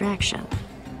a distraction.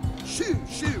 Shoot!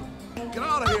 Shoot! Get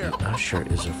out of here! Usher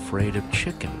is afraid of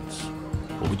chickens.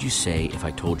 What would you say if I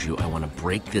told you I want to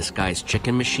break this guy's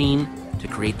chicken machine to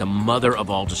create the mother of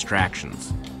all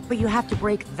distractions? But you have to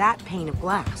break that pane of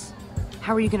glass.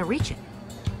 How are you gonna reach it?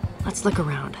 Let's look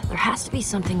around. There has to be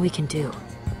something we can do.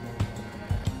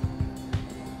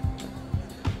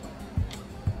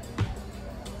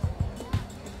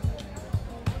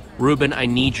 Reuben, I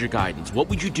need your guidance. What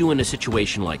would you do in a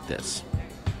situation like this?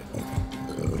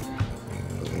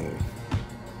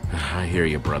 I hear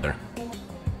you, brother.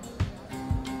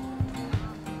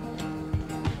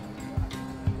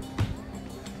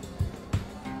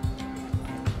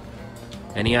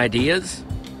 Any ideas?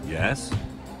 Yes?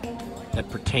 That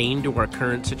pertain to our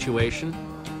current situation?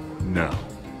 No.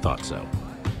 Thought so.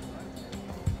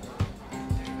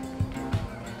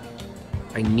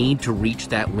 I need to reach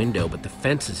that window, but the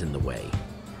fence is in the way.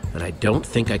 And I don't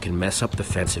think I can mess up the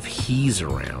fence if he's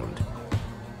around.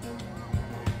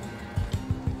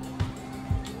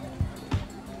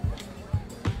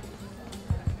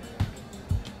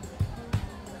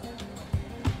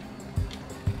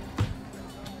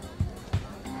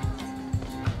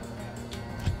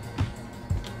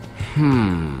 I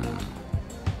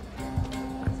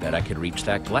bet I could reach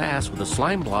that glass with a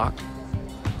slime block.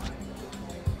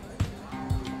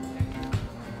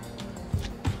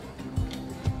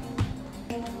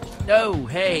 Oh,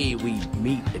 hey, we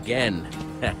meet again.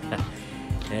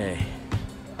 Hey.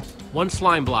 One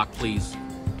slime block, please.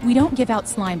 We don't give out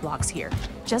slime blocks here,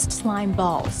 just slime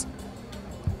balls.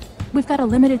 We've got a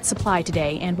limited supply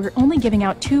today, and we're only giving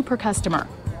out 2 per customer.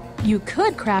 You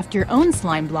could craft your own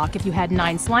slime block if you had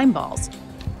 9 slime balls.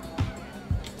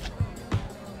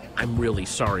 I'm really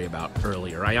sorry about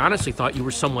earlier. I honestly thought you were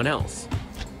someone else.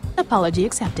 Apology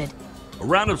accepted. A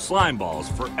round of slime balls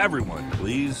for everyone,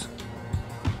 please.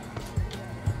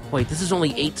 Wait, this is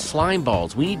only 8 slime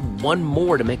balls. We need 1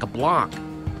 more to make a block.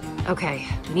 Okay,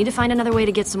 we need to find another way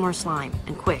to get some more slime,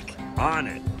 and quick. On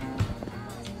it.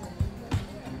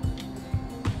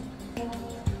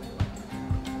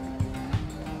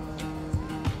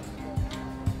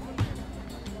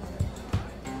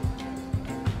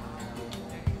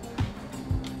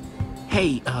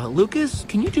 Hey, Lucas,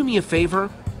 can you do me a favor?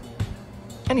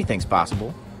 Anything's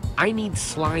possible. I need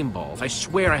slime balls. I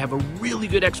swear I have a really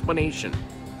good explanation.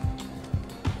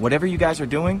 Whatever you guys are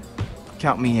doing,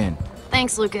 count me in.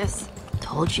 Thanks, Lucas.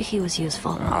 Told you he was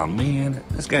useful. Oh man,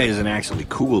 this guy isn't actually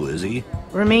cool, is he?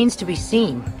 Remains to be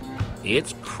seen.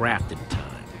 It's crafting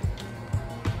time.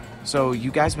 So,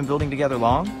 you guys been building together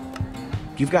long?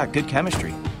 You've got good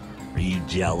chemistry. Are you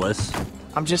jealous?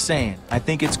 I'm just saying, I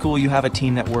think it's cool you have a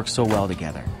team that works so well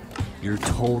together. You're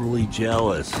totally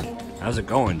jealous. How's it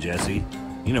going, Jesse?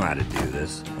 You know how to do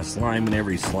this. A slime in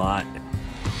every slot.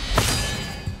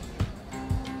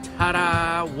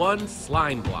 Ta-da! 1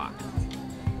 slime block.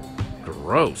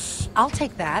 Gross. I'll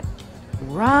take that.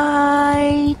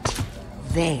 Right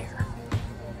there.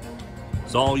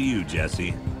 It's all you,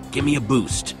 Jesse. Give me a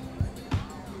boost.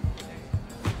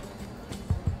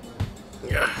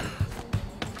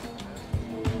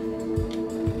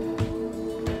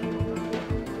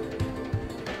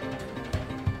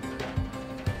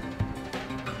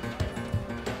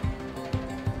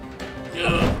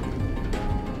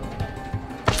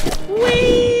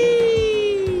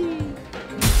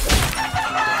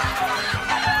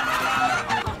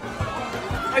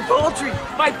 Poultry!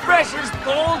 My precious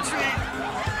poultry!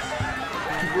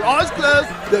 Keep your eyes closed,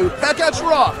 they will peck at you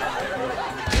off.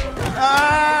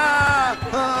 Ah!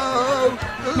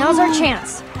 Oh! Now's our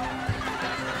chance.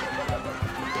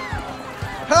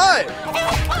 Hey!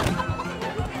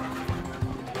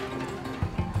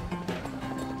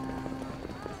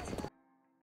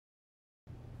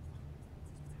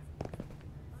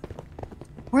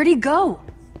 Where'd he go?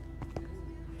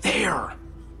 There!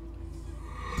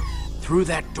 Through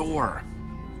that door.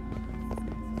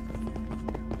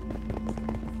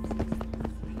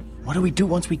 What do we do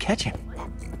once we catch him?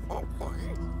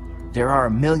 There are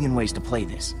a million ways to play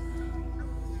this.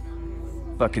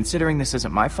 But considering this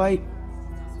isn't my fight,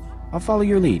 I'll follow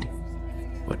your lead.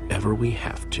 Whatever we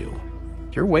have to.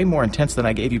 You're way more intense than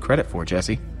I gave you credit for,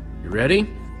 Jesse. You ready?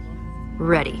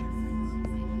 Ready.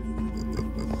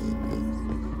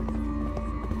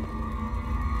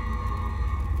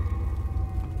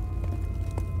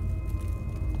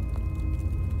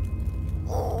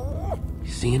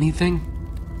 See anything?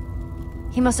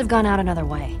 He must have gone out another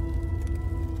way.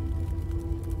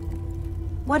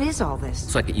 What is all this?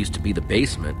 Looks like it used to be the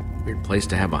basement. Weird place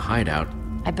to have a hideout.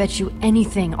 I bet you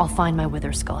anything I'll find my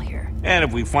wither skull here. And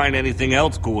if we find anything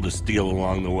else cool to steal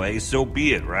along the way, so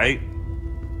be it, right?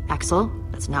 Axel,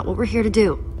 that's not what we're here to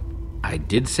do. I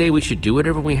did say we should do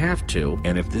whatever we have to.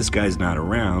 And if this guy's not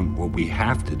around, what we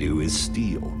have to do is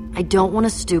steal. I don't want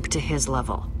to stoop to his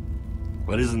level.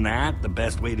 But isn't that the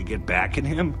best way to get back at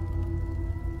him?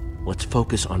 Let's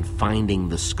focus on finding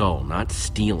the skull, not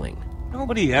stealing.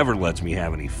 Nobody ever lets me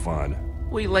have any fun.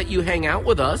 We let you hang out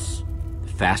with us. The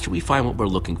faster we find what we're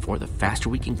looking for, the faster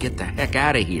we can get the heck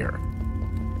out of here.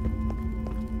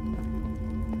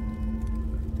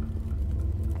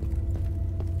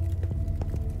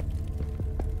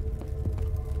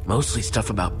 Mostly stuff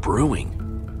about brewing.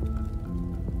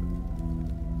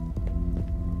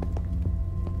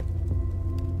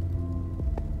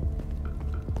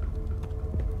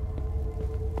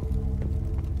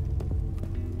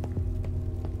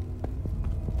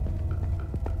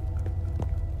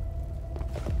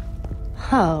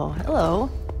 Oh, hello.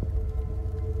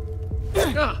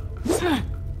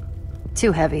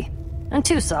 Too heavy. And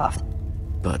too soft.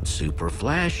 But super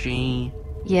flashy.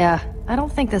 Yeah, I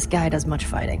don't think this guy does much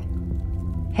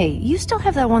fighting. Hey, you still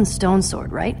have that one stone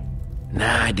sword, right? Nah,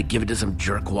 I had to give it to some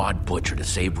jerkwad butcher to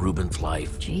save Ruben's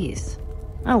life. Jeez.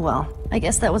 Oh well, I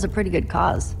guess that was a pretty good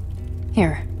cause.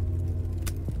 Here.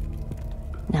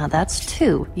 Now that's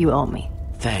 2 you owe me.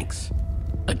 Thanks.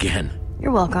 Again.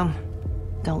 You're welcome.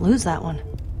 Don't lose that one.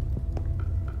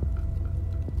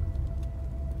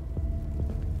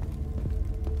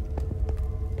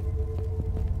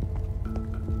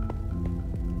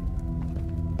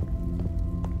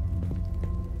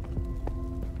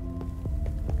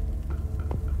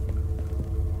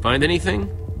 Find anything?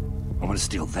 I want to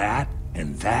steal that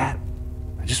and that.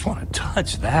 I just want to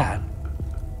touch that.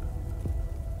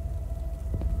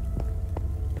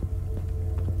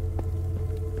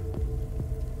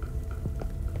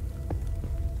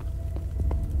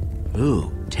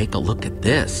 Ooh, take a look at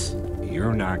this.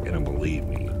 You're not gonna believe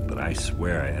me, but I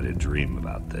swear I had a dream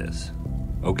about this.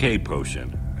 Okay,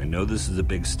 Potion, I know this is a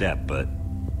big step, but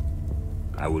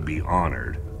I would be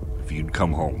honored if you'd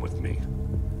come home with me.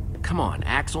 Come on,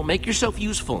 Axel, make yourself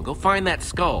useful and go find that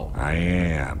skull. I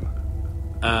am.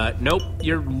 Nope.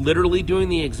 You're literally doing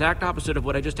the exact opposite of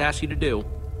what I just asked you to do.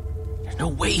 There's no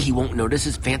way he won't notice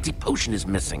his fancy potion is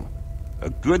missing. A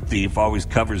good thief always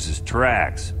covers his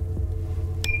tracks.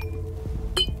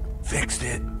 Fixed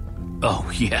it.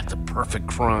 Oh, yeah, the perfect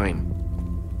crime.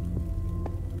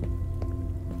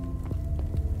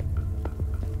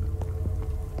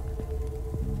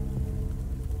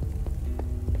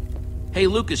 Hey,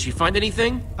 Lucas, you find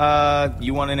anything?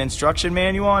 You want an instruction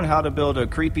manual on how to build a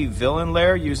creepy villain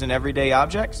lair using everyday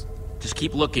objects? Just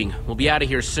keep looking. We'll be out of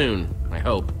here soon, I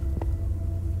hope.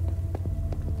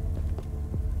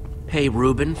 Hey,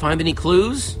 Reuben, find any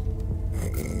clues?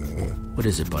 What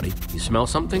is it, buddy? You smell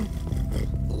something?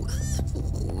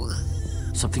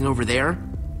 Something over there?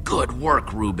 Good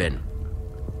work, Reuben.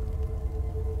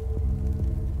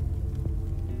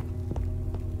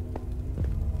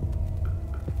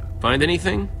 Find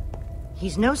anything?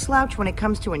 He's no slouch when it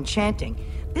comes to enchanting.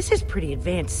 This is pretty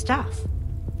advanced stuff.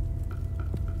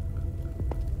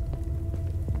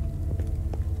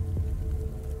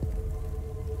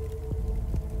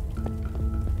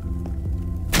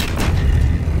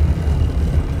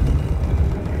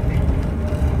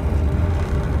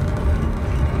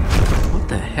 What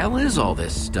the hell is all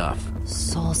this stuff?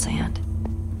 Soul sand.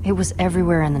 It was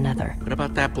everywhere in the Nether. What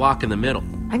about that block in the middle?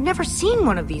 I've never seen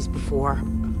one of these before.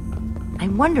 I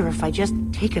wonder if I just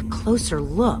take a closer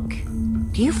look.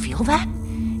 Do you feel that?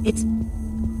 It's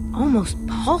almost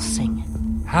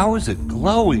pulsing. How is it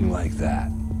glowing like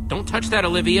that? Don't touch that,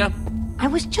 Olivia. I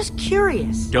was just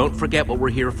curious. Don't forget what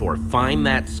we're here for. Find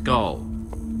that skull.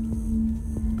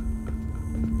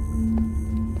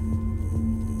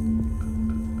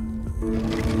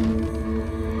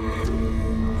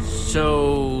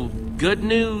 So, good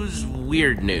news,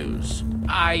 weird news.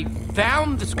 I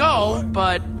found the skull,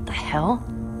 but... The hell?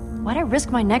 Why'd I risk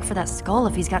my neck for that skull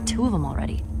if he's got two of them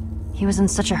already? He was in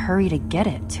such a hurry to get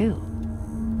it, too.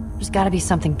 There's gotta be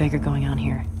something bigger going on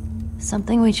here.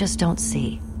 Something we just don't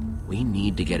see. We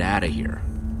need to get out of here.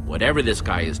 Whatever this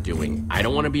guy is doing, I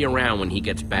don't want to be around when he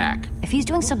gets back. If he's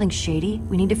doing something shady,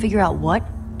 we need to figure out what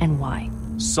and why.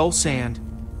 Soul sand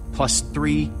plus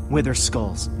 3 wither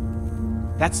skulls.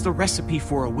 That's the recipe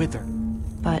for a wither.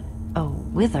 But a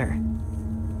wither?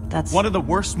 That's one of the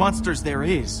worst monsters there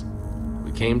is.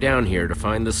 We came down here to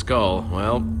find the skull.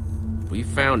 Well, we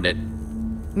found it.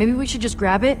 Maybe we should just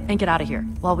grab it and get out of here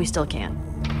while we still can.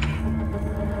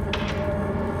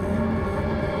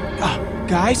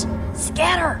 Guys?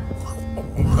 Scatter!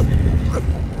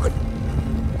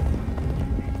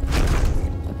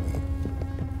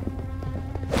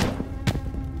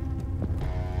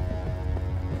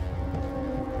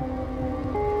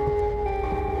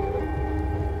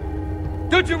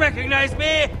 Don't you recognize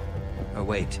me? Oh,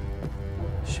 wait.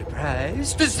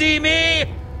 Surprised to see me?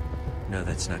 No,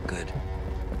 that's not good.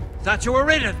 Thought you were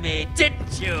rid of me,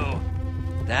 didn't you?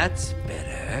 That's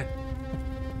better.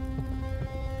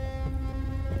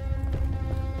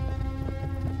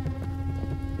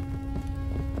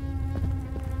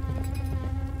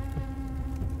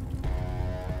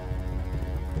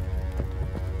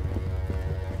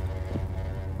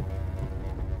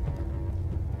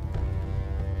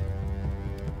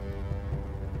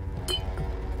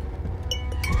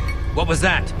 What was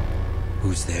that?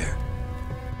 Who's there?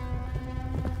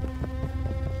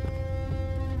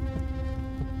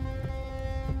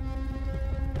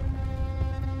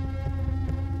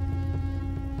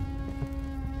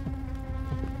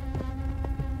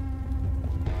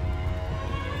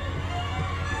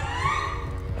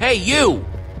 Hey, you!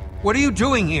 What are you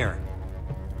doing here?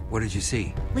 What did you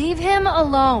see? Leave him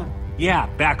alone. Yeah,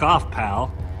 back off,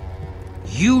 pal.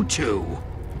 You two!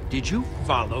 Did you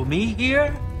follow me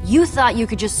here? You thought you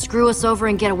could just screw us over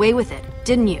and get away with it,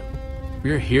 didn't you?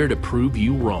 We're here to prove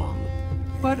you wrong.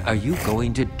 What are you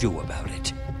going to do about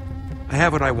it? I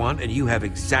have what I want, and you have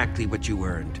exactly what you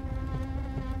earned.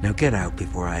 Now get out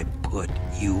before I put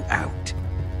you out.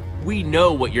 We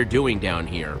know what you're doing down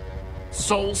here.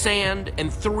 Soul sand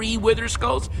and 3 wither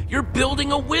skulls? You're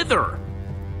building a wither!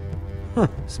 Huh,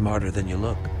 smarter than you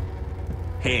look.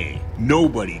 Hey,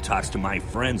 nobody talks to my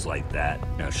friends like that.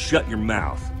 Now shut your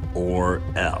mouth, or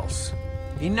else.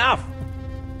 Enough!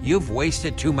 You've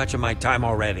wasted too much of my time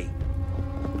already.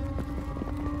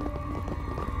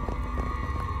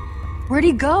 Where'd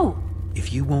he go?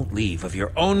 If you won't leave of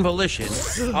your own volition,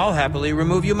 I'll happily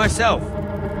remove you myself.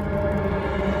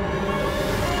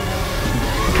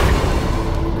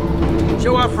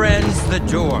 Show our friends the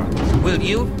door, will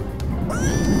you?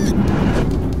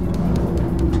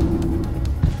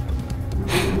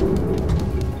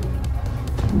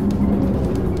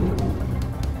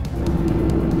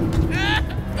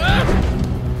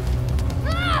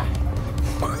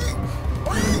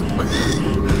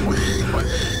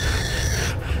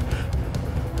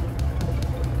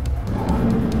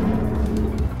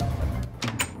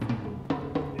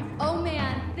 Oh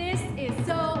man, this is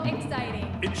so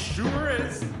exciting. It sure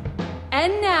is.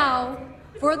 And now,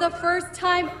 for the first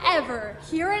time ever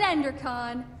here at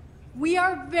EnderCon, we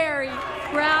are very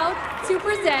proud to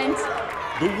present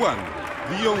The one,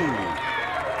 the only.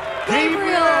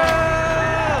 Gabriel!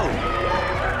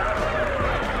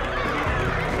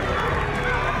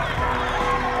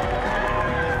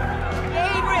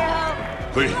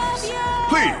 Please,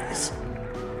 please.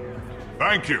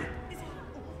 Thank you.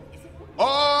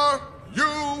 Are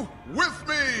you with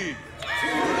me?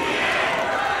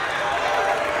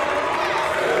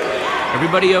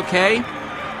 Everybody okay?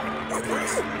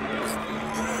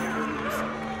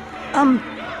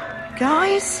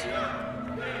 Guys?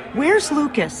 Where's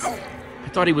Lucas? I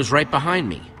thought he was right behind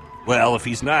me. Well, if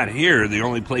he's not here, the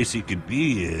only place he could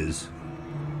be is...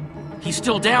 He's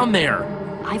still down there.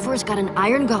 Ivor's got an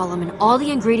iron golem and all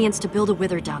the ingredients to build a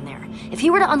wither down there. If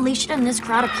he were to unleash it on this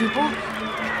crowd of people,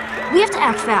 we have to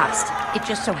act fast. It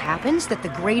just so happens that the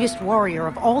greatest warrior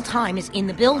of all time is in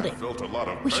the building.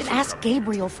 We should ask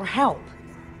Gabriel for help.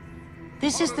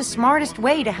 This is the smartest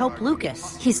way to help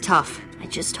Lucas. He's tough. I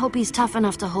just hope he's tough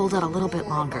enough to hold out a little bit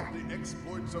longer.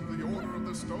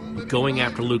 I'm going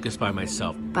after Lucas by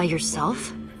myself. By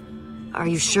yourself? Are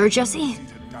you sure, Jesse?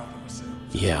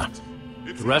 Yeah.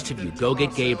 The rest of you, go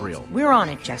get Gabriel. We're on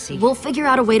it, Jesse. We'll figure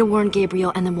out a way to warn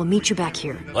Gabriel, and then we'll meet you back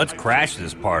here. Let's crash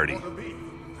this party.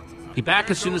 Be back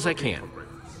as soon as I can.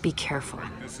 Be careful.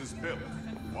 This is built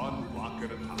one block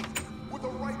at a time. With the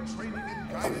right training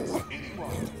and guidance,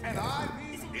 anyone, and I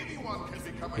mean anyone, can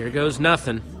become Here goes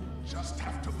nothing. Just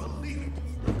have to believe it.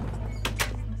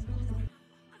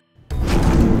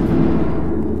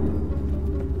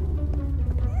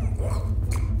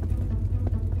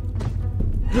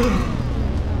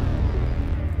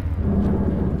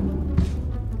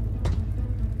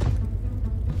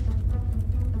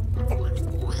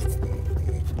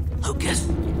 Lucas,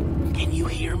 can you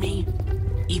hear me?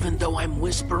 Even though I'm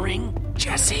whispering?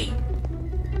 Jesse?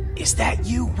 Is that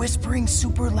you whispering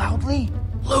super loudly?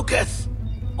 Lucas!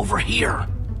 Over here!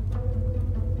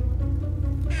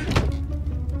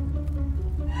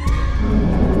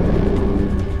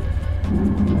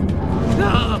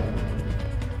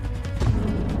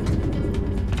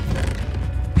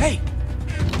 Hey!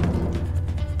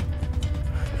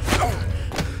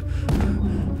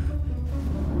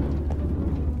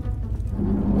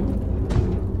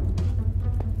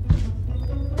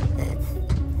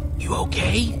 You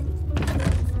okay?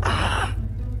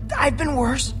 I've been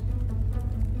worse.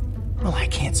 Well, I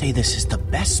can't say this is the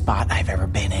best spot I've ever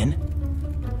been in.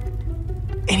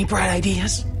 Any bright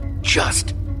ideas?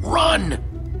 Just run!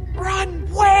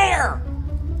 Run where?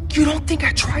 You don't think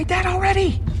I tried that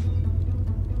already?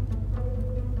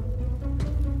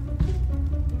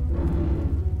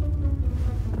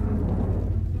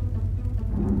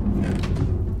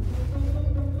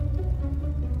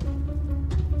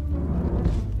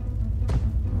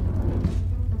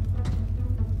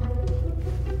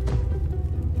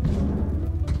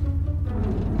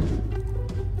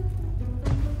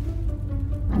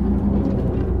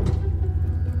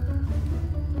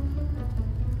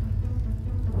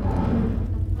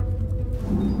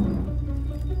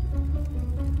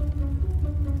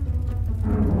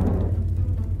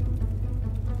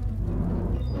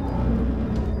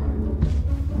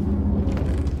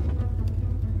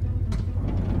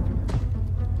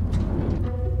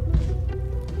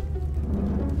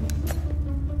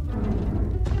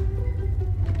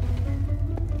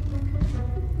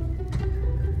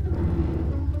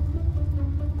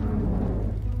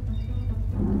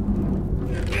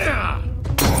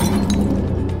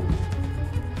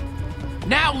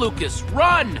 Now, Lucas,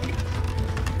 run!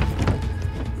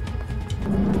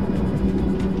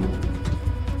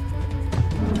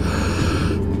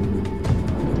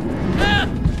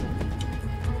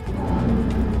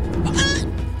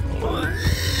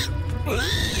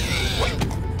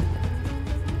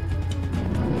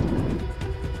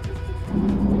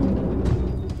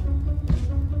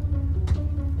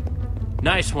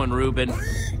 Nice one, Reuben.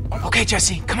 Okay,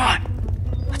 Jesse, come on.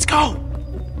 Let's go.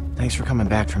 Thanks for coming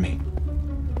back for me.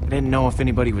 I didn't know if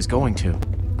anybody was going to.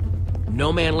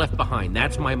 No man left behind,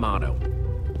 that's my motto.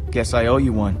 Guess I owe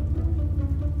you one.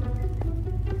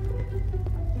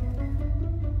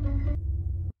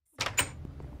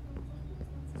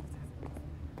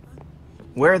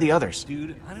 Where are the others?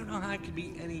 Dude, I don't know how I could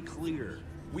be any clearer.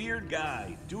 Weird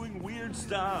guy, doing weird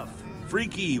stuff.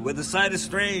 Freaky, with a side of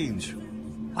strange.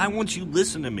 Why won't you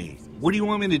listen to me? What do you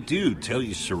want me to do? Tell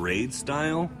you charade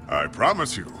style? I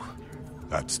promise you,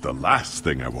 that's the last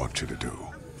thing I want you to do.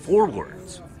 4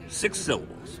 words, 6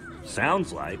 syllables.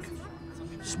 Sounds like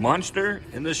Smonster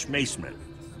and the Schmasmith.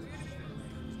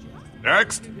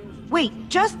 Next. Wait,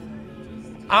 just...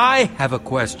 I have a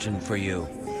question for you.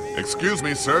 Excuse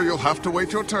me, sir, you'll have to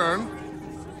wait your turn.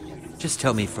 Just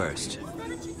tell me first.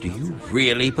 Do you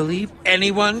really believe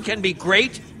anyone can be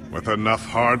great? With enough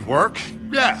hard work,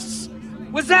 yes.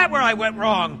 Was that where I went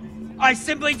wrong? I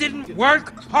simply didn't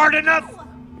work hard enough?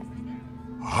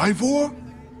 Ivor?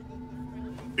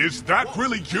 Is that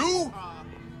really you?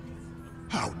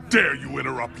 How dare you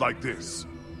interrupt like this?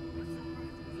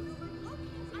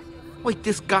 Wait,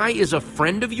 this guy is a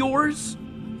friend of yours?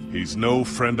 He's no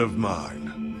friend of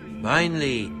mine.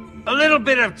 Finally, a little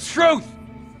bit of truth!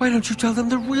 Why don't you tell them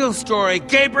the real story,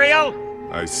 Gabriel?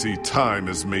 I see time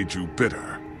has made you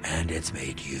bitter. And it's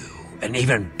made you an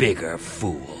even bigger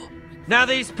fool. Now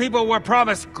these people were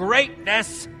promised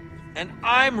greatness, and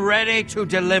I'm ready to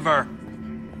deliver.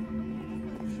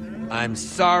 I'm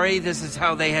sorry this is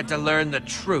how they had to learn the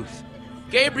truth.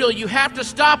 Gabriel, you have to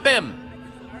stop him!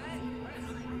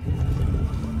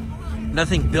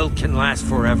 Nothing built can last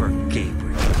forever,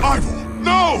 Gabriel. Ivor,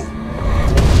 no!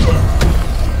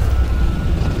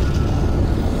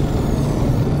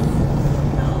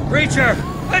 Creature,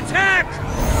 attack!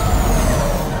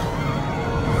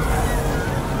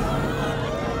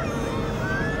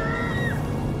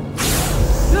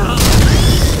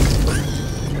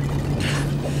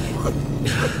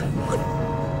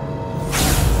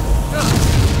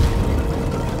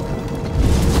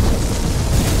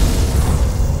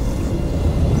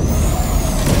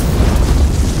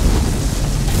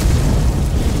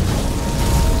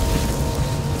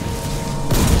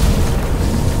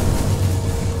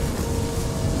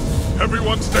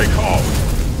 Everyone stay calm.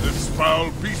 This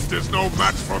foul beast is no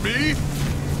match for me.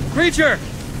 Creature,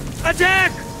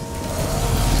 attack!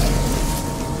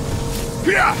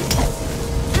 Yeah!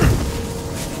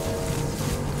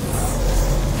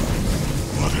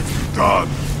 What have you done?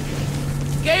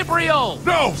 Gabriel!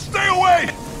 No, stay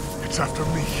away! It's after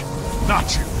me,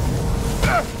 not you.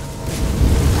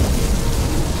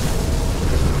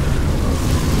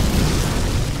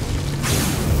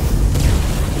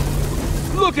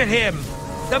 Look at him!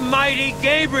 The mighty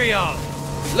Gabriel!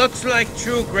 Looks like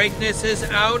true greatness is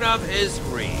out of his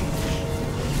reach.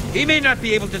 He may not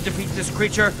be able to defeat this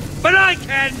creature, but I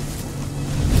can!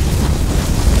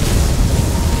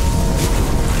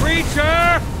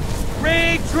 Creature!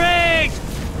 Retreat!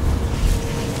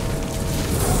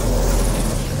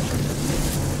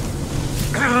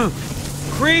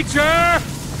 Creature!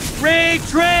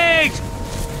 Retreat!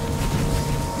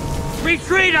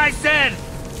 Retreat, I said!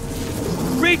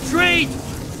 Retreat!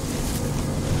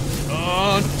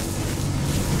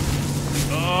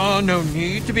 Oh, no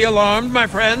need to be alarmed, my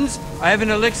friends. I have an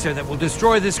elixir that will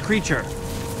destroy this creature.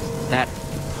 That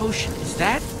potion, is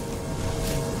that?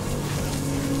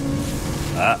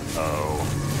 Uh-oh.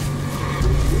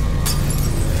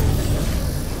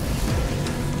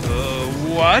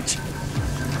 What?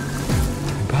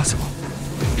 Impossible.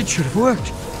 It should have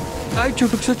worked. I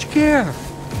took such care.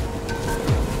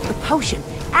 The potion.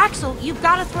 Axel, you've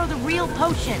got to throw the real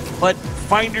potion. But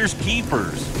finders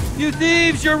keepers. You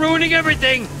thieves, you're ruining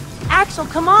everything. Axel,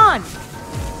 come on.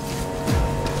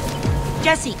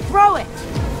 Jesse, throw it.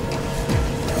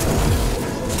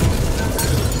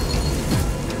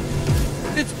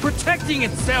 It's protecting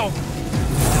itself.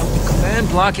 Without the command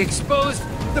block exposed,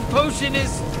 the potion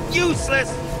is useless.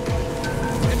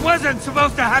 It wasn't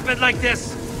supposed to happen like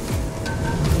this.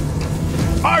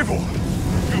 Ivor!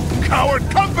 You coward,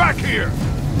 come back here!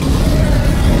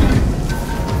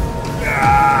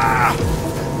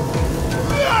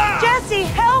 Jesse,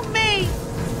 help me!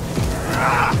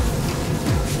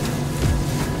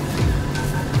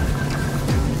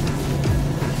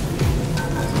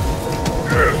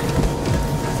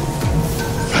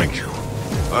 Thank you.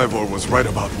 Ivor was right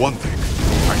about one thing.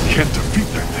 I can't defeat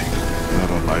that thing.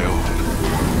 Not on my own.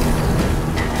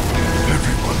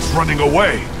 Everyone's running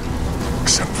away.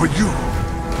 Except for you.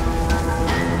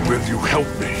 Will you help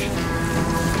me?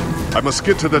 I must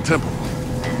get to the temple.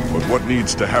 But what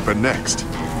needs to happen next?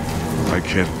 I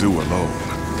can't do alone.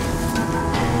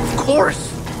 Of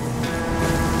course!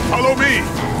 Follow me!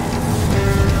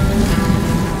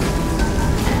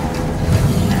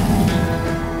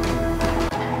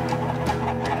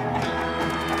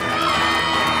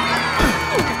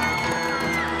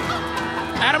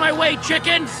 Out of my way,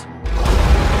 chickens!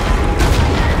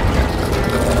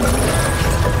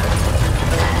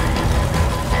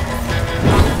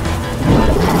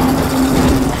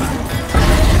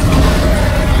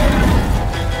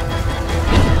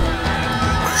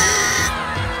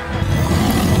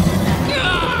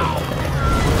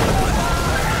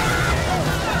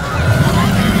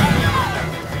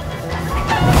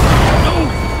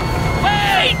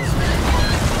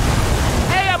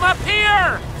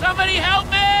 Somebody help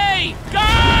me!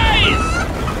 Guys!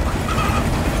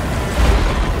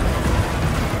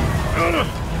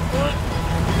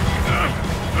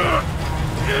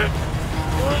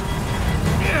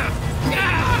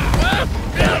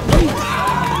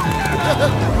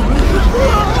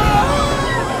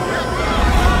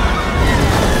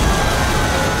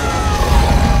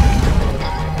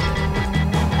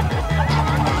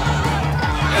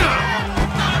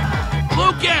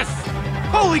 Lucas!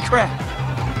 Holy crap!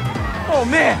 Oh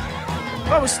man!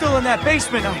 If I was still in that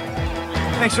basement,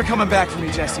 Thanks for coming back for me,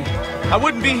 Jesse. I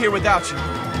wouldn't be here without you.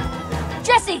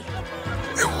 Jesse!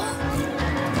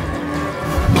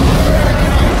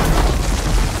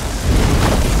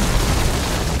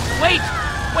 Wait!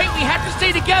 Wait, we have to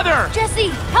stay together! Jesse,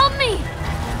 help me!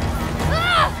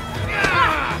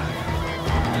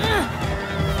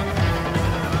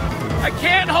 I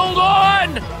can't hold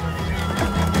on!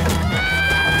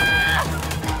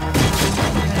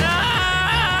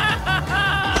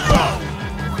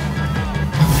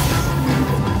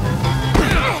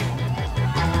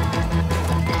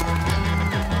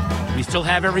 We still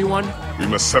have everyone? We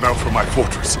must set out for my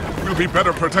fortress. We'll be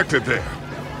better protected there.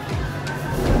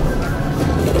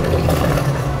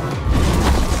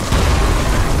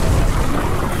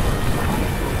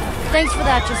 Thanks for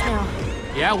that just now.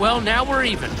 Yeah, well, now we're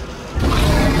even.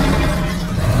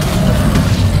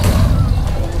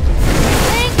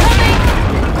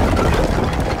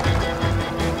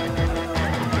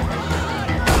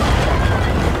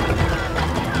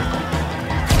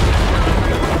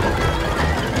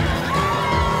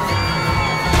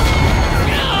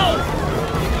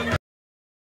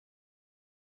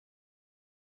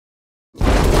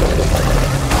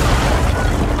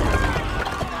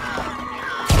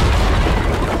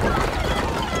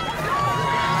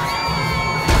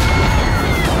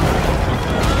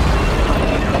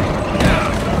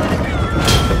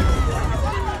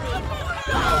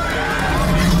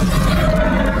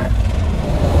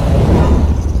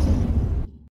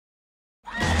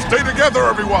 Stay together,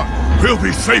 everyone! We'll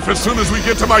be safe as soon as we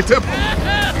get to my temple!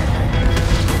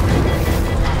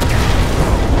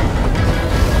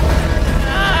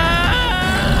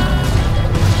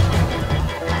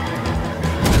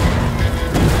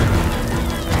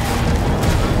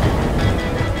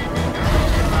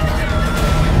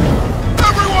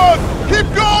 Everyone! Keep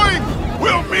going!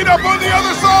 We'll meet up on the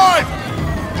other side!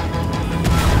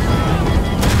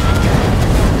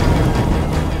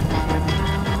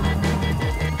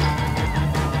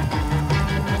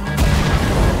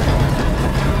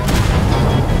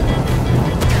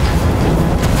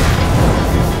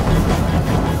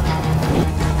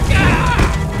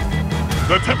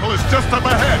 The temple is just up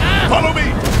ahead! Follow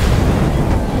me!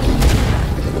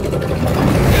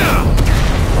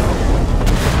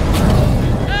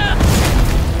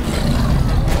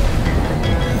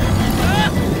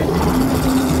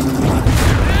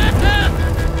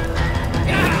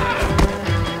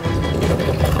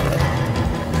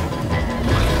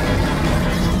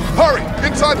 Hurry!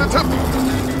 Inside the temple!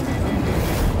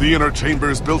 The inner chamber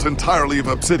is built entirely of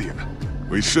obsidian.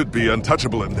 We should be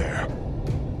untouchable in there.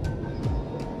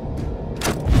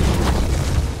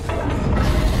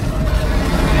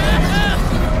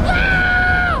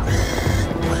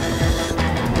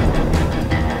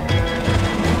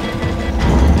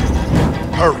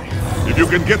 Hurry! If you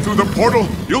can get through the portal,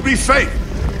 you'll be safe!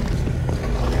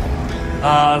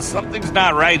 Something's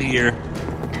not right here.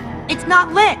 It's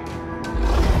not lit!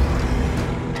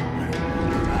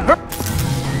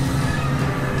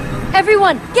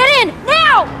 Everyone, get in,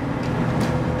 now!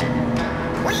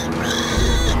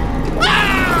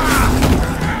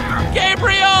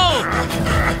 Gabriel!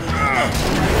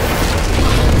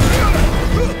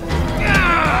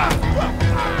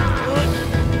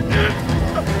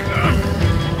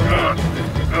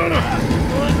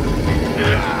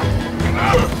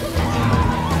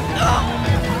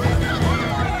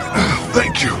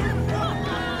 Thank you.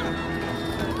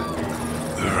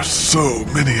 There are so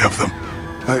many of them.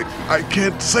 I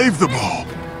can't save them all.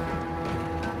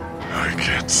 I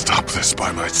can't stop this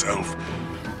by myself.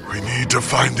 We need to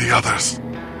find the others.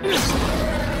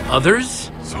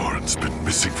 Others? Soren's been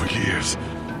missing for years.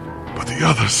 But the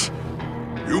others,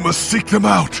 you must seek them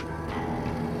out.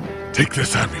 Take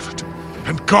this amulet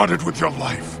and guard it with your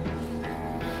life.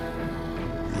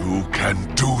 You can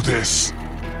do this.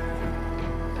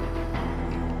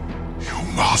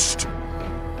 You must.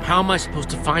 How am I supposed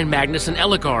to find Magnus and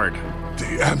Ellegaard?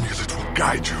 The amulet will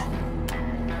guide you.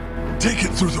 Take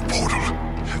it through the portal,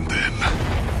 and then...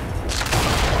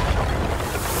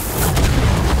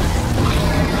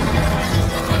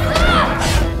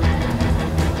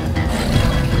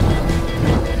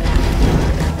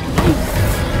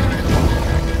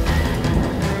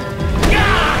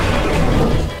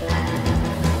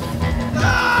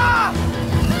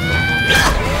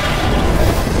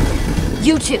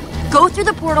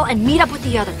 portal and meet up with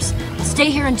the others. I'll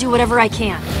stay here and do whatever I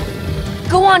can.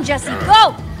 Go on, Jesse,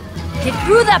 go! Get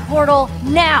through that portal,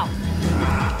 now!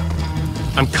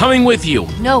 I'm coming with you.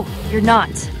 No, you're not.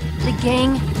 The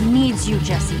gang needs you,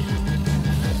 Jesse.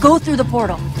 Go through the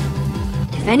portal.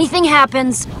 If anything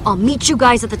happens, I'll meet you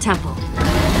guys at the temple.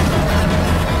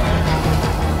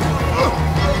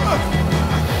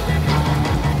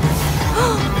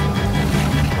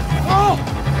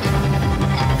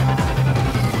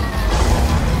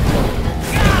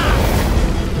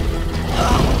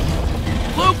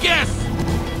 Lucas!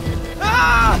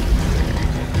 Ah!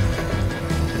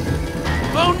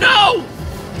 Oh no!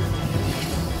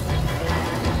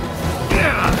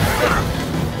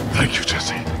 Thank you,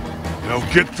 Jesse. Now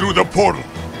get through the portal.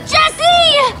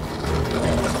 Jesse!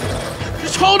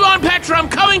 Just hold on, Petra, I'm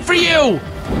coming for you!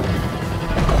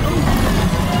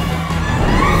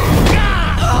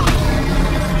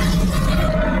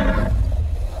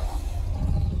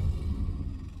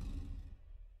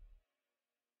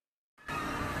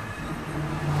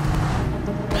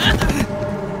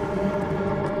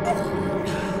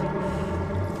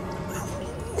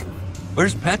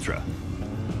 Where's Petra?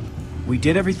 We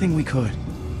did everything we could.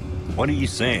 What are you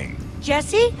saying?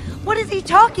 Jesse? What is he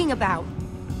talking about?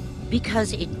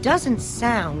 Because it doesn't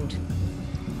sound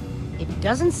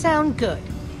good.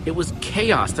 It was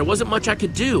chaos. There wasn't much I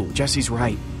could do. Jesse's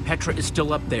right. Petra is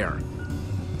still up there.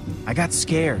 I got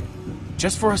scared.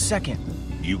 Just for a second.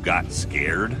 You got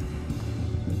scared?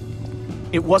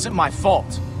 It wasn't my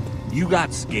fault. You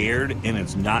got scared and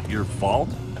it's not your fault?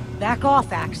 Back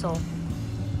off, Axel.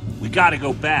 We gotta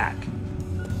go back.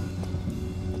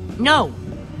 No.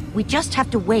 We just have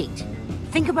to wait.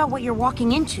 Think about what you're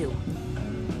walking into.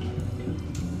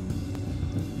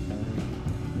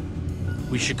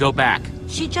 We should go back.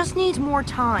 She just needs more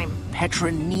time.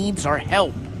 Petra needs our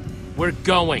help. We're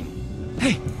going.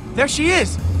 Hey, there she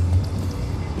is!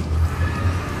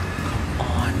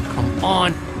 Come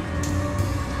on.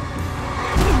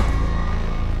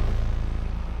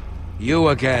 You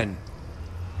again.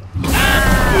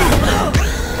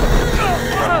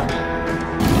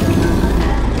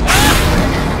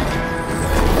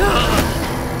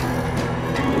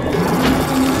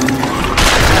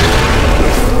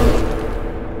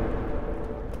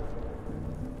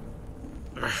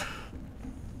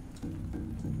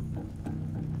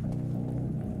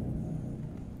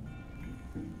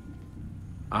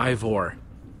 Ivor.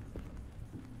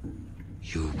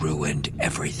 You ruined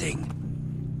everything.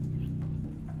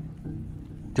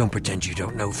 Don't pretend you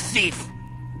don't know, thief!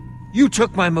 You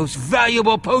took my most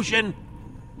valuable potion!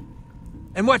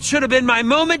 And what should have been my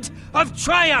moment of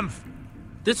triumph!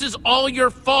 This is all your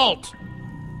fault!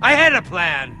 I had a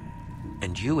plan!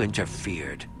 And you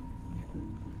interfered.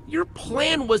 Your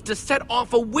plan was to set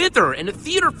off a wither in a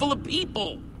theater full of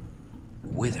people!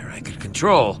 Wither I could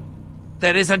control.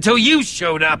 That is until you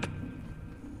showed up!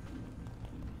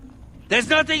 There's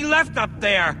nothing left up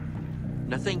there!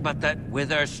 Nothing but that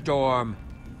wither storm.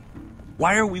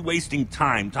 Why are we wasting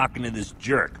time talking to this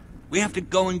jerk? We have to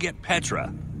go and get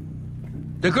Petra.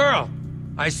 The girl!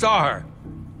 I saw her.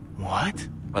 What?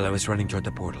 While I was running toward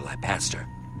the portal, I passed her.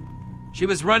 She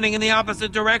was running in the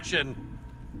opposite direction.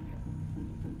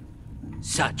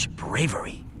 Such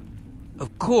bravery.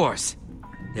 Of course.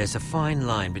 There's a fine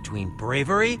line between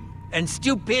bravery and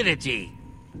stupidity.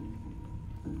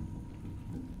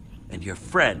 And your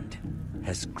friend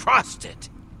has crossed it.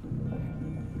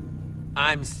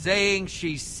 I'm saying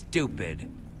she's stupid.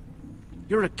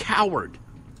 You're a coward.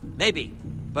 Maybe,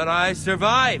 but I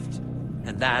survived.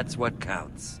 And that's what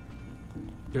counts.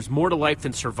 There's more to life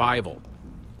than survival.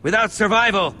 Without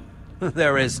survival,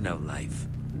 there is no life.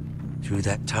 Through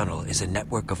that tunnel is a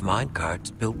network of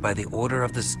minecarts built by the Order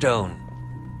of the Stone.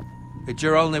 It's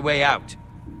your only way out.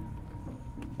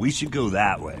 We should go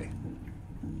that way.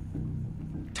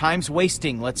 Time's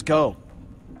wasting, let's go.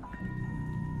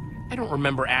 I don't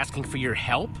remember asking for your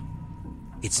help.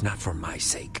 It's not for my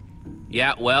sake.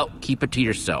 Yeah, well, keep it to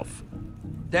yourself.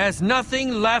 There's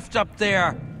nothing left up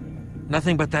there.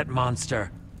 Nothing but that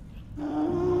monster.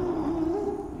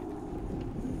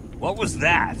 What was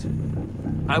that?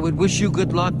 I would wish you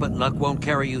good luck, but luck won't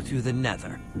carry you through the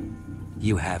Nether.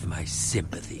 You have my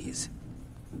sympathies.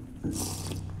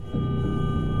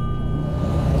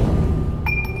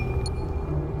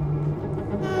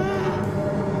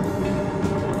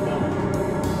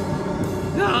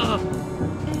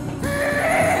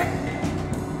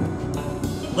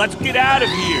 Let's get out of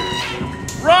here!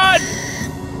 Run!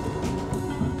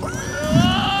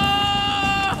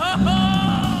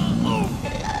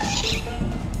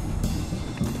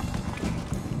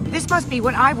 This must be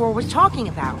what Ivor was talking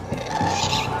about.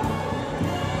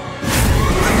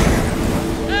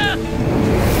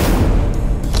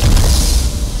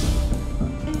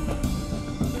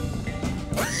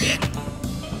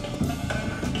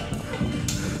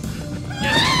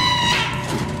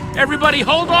 Everybody,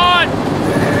 hold on!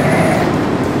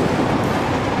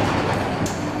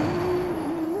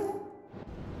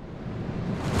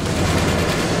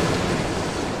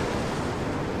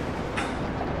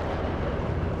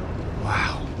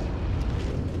 Wow.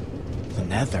 The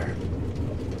Nether.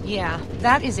 Yeah,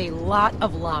 that is a lot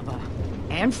of lava.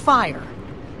 And fire.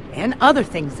 And other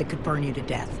things that could burn you to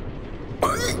death.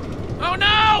 Oh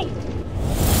no!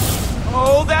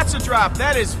 Oh, that's a drop.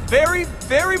 That is very,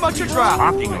 very much a drop.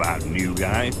 Talking about, new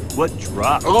guy. What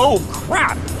drop? Oh,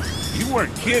 crap! You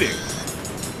weren't kidding.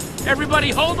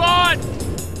 Everybody, hold on!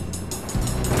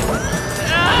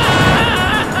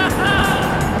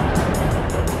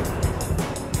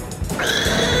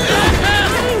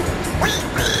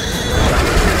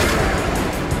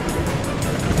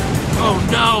 Oh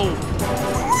no!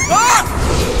 Ah!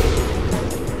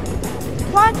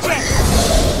 Watch it!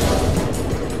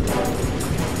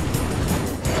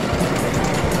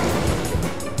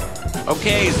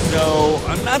 Okay, so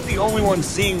I'm not the only one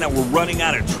seeing that we're running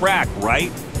out of track,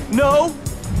 right? No?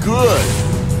 Good.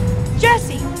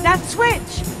 Jesse, that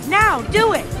switch! Now,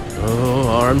 do it! Oh,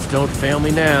 arms don't fail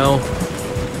me now.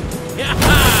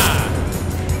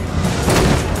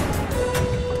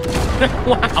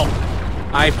 Wow!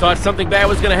 I thought something bad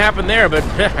was gonna happen there, but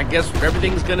I guess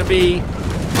everything's gonna be...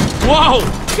 Whoa!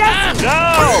 Jesse!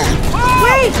 No!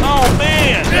 Wait! Oh,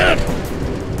 man!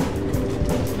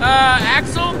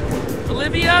 Axel?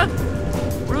 Olivia?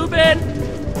 Ruben?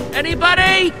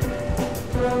 Anybody?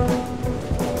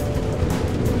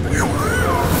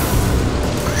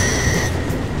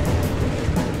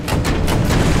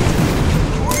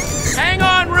 Hang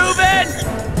on, Ruben!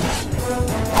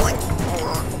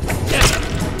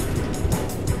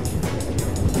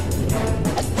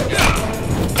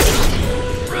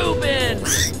 Ruben!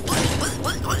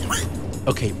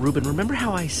 Okay, Ruben, remember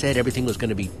how I said everything was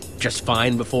gonna be just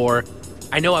fine before?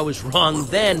 I know I was wrong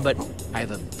then, but I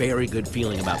have a very good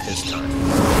feeling about this time.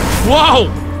 Whoa!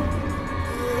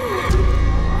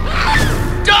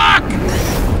 Duck!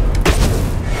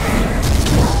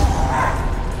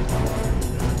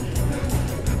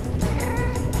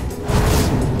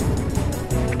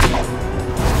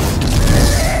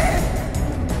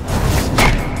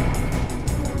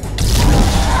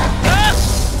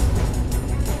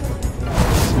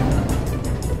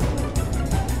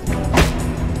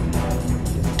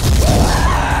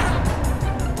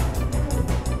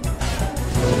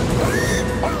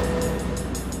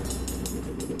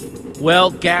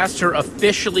 Well, gas are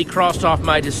officially crossed off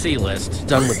my to see list.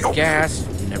 Done with the gas.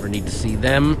 Never need to see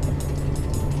them.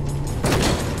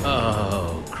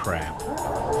 Oh, crap.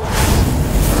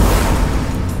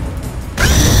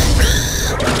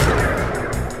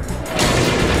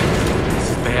 This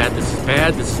is bad, this is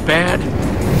bad, this is bad.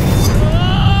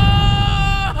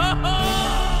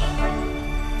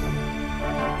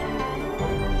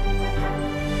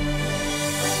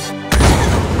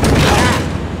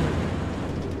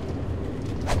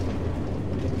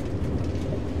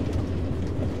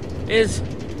 Is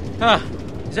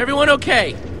everyone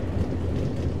okay?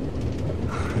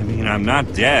 I mean, I'm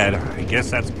not dead. I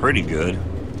guess that's pretty good.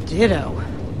 Ditto.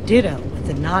 Ditto with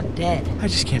the not dead. I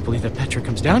just can't believe that Petra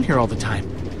comes down here all the time.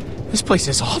 This place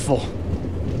is awful.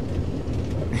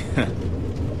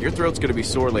 Your throat's gonna be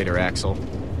sore later, Axel.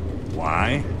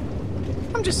 Why?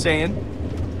 I'm just saying.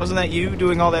 Wasn't that you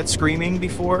doing all that screaming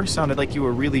before? Sounded like you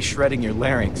were really shredding your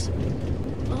larynx.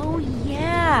 Oh,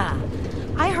 yeah.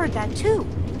 I heard that too.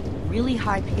 Really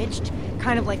high-pitched,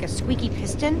 kind of like a squeaky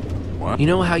piston. What? You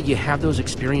know how you have those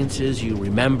experiences you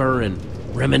remember and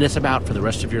reminisce about for the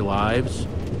rest of your lives?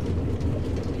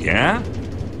 Yeah?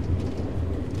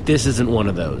 This isn't one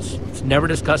of those. Let's never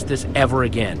discuss this ever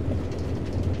again.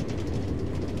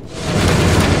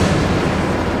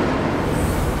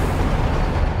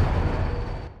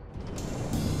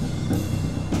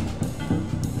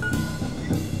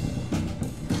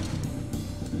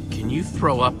 Can you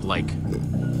throw up, like,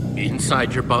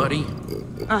 inside your body?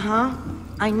 Uh-huh.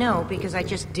 I know, because I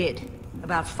just did.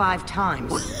 About 5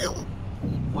 times.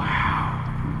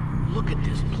 Wow. Look at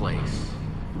this place.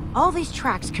 All these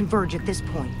tracks converge at this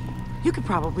point. You could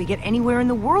probably get anywhere in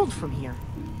the world from here.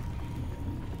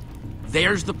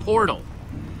 There's the portal.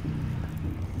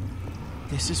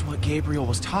 This is what Gabriel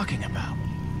was talking about.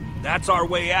 That's our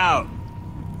way out.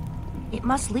 It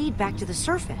must lead back to the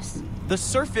surface. The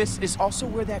surface is also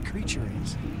where that creature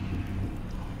is.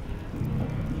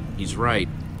 He's right.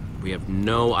 We have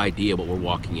no idea what we're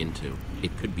walking into.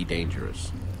 It could be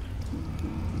dangerous.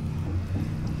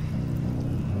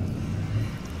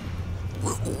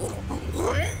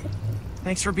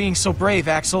 Thanks for being so brave,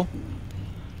 Axel.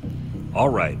 All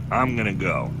right, I'm gonna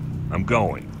go. I'm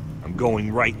going.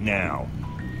 going right now.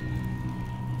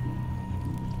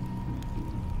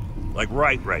 Like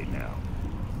right now.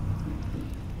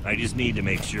 I just need to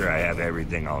make sure I have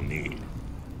everything I'll need.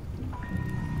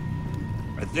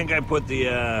 I think I put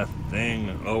the,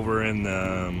 thing over in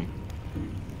the...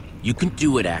 You can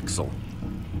do it, Axel.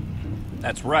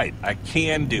 That's right, I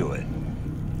can do it.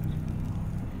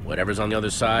 Whatever's on the other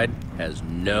side has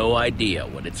no idea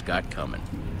what it's got coming.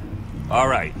 All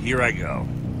right, here I go.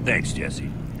 Thanks, Jesse.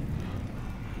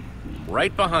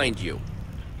 Right behind you.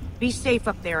 Be safe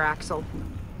up there, Axel.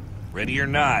 Ready or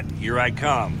not, here I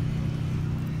come.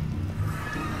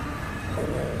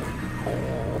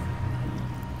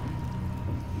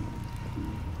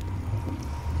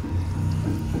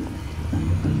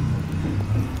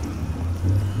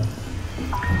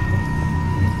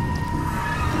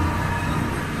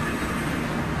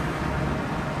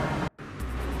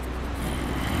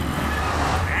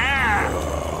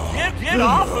 Get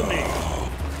off of me!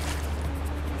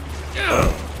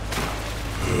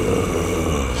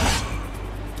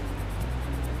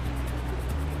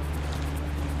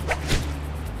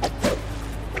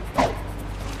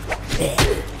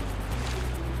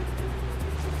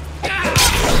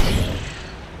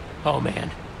 Oh man,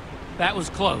 that was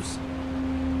close.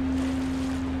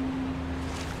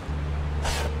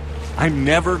 I'm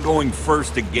never going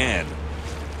first again.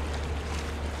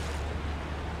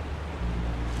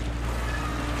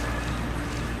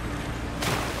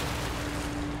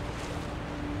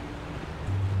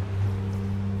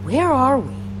 Where are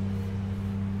we?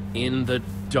 In the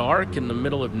dark, in the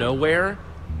middle of nowhere?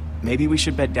 Maybe we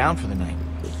should bed down for the night.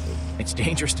 It's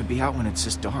dangerous to be out when it's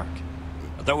this dark.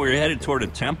 I thought we were headed toward a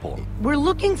temple. We're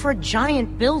looking for a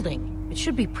giant building. It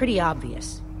should be pretty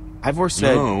obvious. Ivor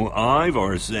said... No,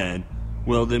 Ivor said,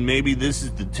 well, then maybe this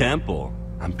is the temple.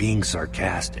 I'm being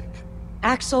sarcastic.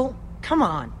 Axel, come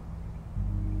on.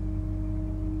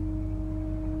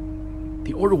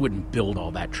 The Order wouldn't build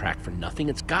all that track for nothing.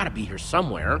 It's gotta be here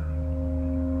somewhere.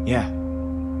 Yeah,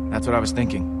 that's what I was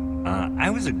thinking.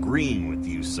 I was agreeing with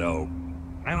you, so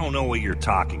I don't know what you're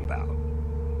talking about.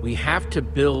 We have to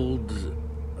build...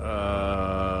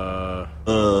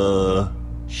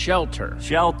 Shelter.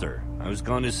 Shelter. I was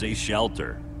going to say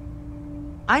shelter.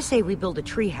 I say we build a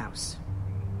treehouse.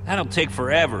 That'll take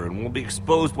forever, and we'll be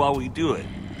exposed while we do it.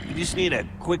 We just need a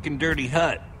quick and dirty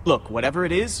hut. Look, whatever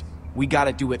it is, we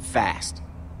gotta do it fast.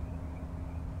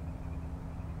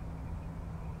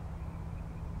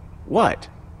 What?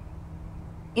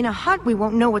 In a hut, we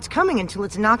won't know what's coming until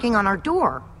it's knocking on our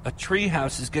door. A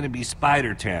treehouse is gonna be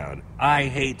Spider Town. I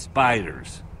hate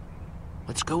spiders.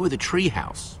 Let's go with a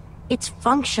treehouse. It's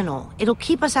functional. It'll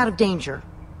keep us out of danger.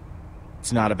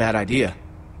 It's not a bad idea.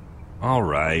 All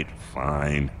right,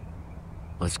 fine.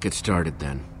 Let's get started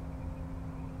then.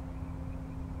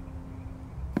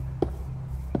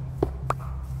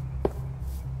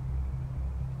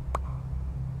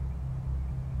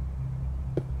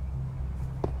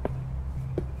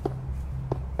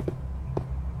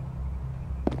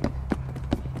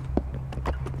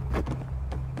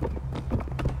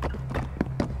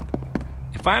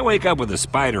 If I wake up with a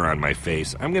spider on my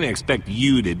face, I'm gonna expect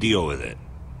you to deal with it.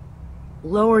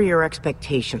 Lower your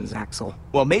expectations, Axel.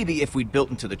 Well, maybe if we'd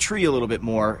built into the tree a little bit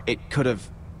more, it could have...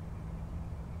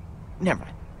 Never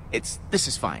mind. This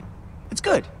is fine. It's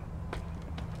good.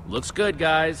 Looks good,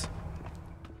 guys.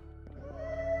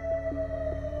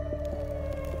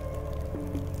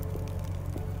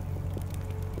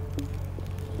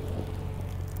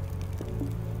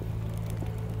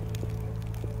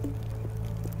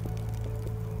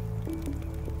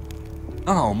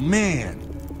 Oh, man.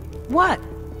 What?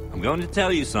 I'm going to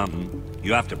tell you something.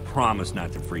 You have to promise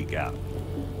not to freak out.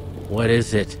 What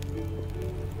is it?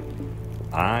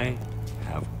 I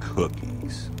have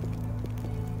cookies.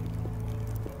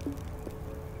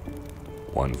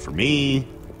 One for me.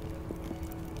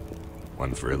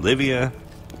 One for Olivia.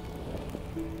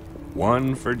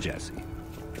 One for Jesse.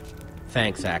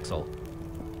 Thanks, Axel.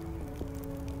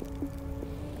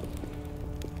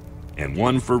 And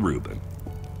one for Reuben.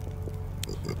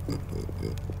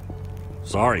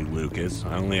 Sorry, Lucas.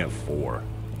 I only have 4.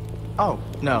 Oh,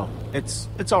 no. It's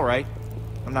all right.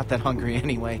 I'm not that hungry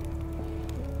anyway.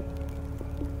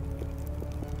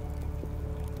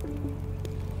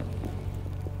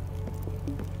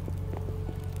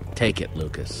 Take it,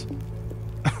 Lucas.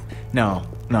 No.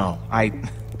 I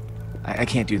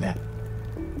can't do that.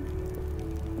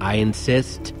 I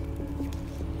insist.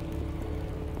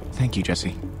 Thank you,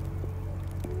 Jesse.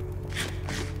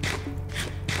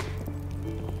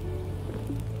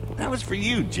 That was for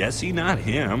you, Jesse, not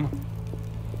him.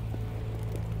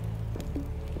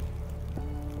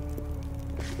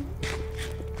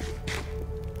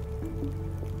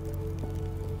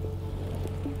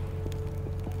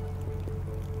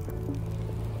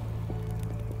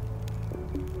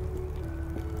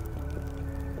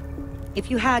 If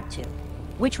you had to,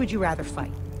 which would you rather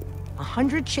fight?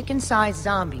 100 chicken-sized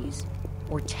zombies,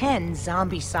 or 10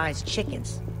 zombie-sized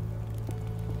chickens?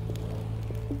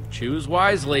 Choose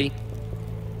wisely.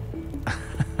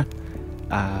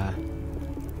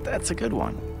 That's a good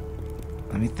one.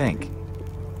 Let me think.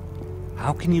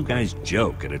 How can you guys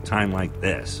joke at a time like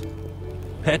this?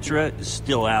 Petra is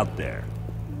still out there.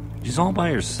 She's all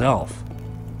by herself.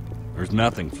 There's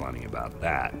nothing funny about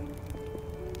that.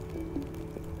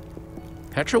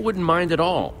 Petra wouldn't mind at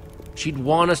all. She'd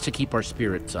want us to keep our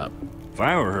spirits up. If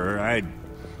I were her,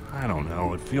 I don't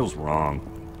know, it feels wrong.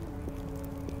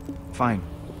 Fine.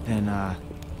 Then,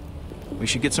 we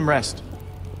should get some rest.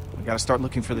 We gotta start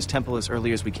looking for this temple as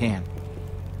early as we can.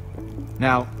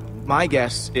 Now, my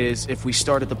guess is if we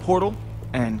start at the portal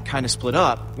and kind of split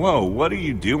up... Whoa, what are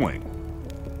you doing?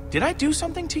 Did I do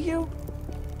something to you?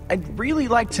 I'd really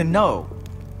like to know,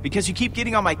 because you keep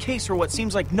getting on my case for what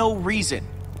seems like no reason.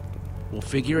 We'll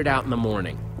figure it out in the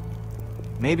morning.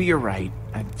 Maybe you're right.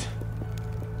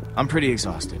 I'm pretty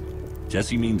exhausted.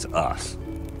 Jesse means us,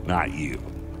 not you.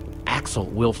 Axel,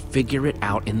 we'll figure it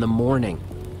out in the morning.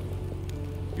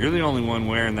 You're the only one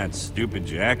wearing that stupid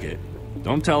jacket.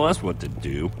 Don't tell us what to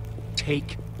do.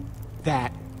 Take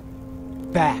that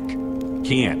back.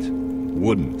 Can't.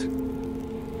 Wouldn't.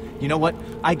 You know what?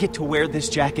 I get to wear this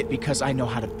jacket because I know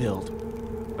how to build.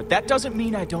 But that doesn't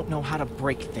mean I don't know how to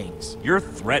break things. Your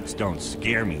threats don't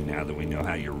scare me now that we know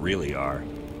how you really are.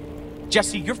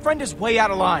 Jesse, your friend is way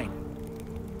out of line.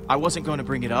 I wasn't going to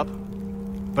bring it up,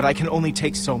 but I can only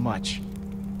take so much.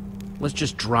 Let's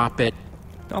just drop it.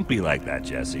 Don't be like that,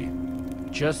 Jesse.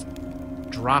 Just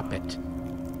drop it.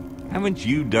 Haven't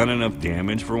you done enough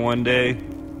damage for one day?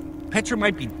 Petra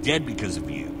might be dead because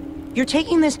of you. You're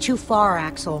taking this too far,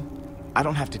 Axel. I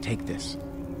don't have to take this.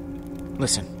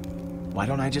 Listen, why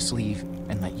don't I just leave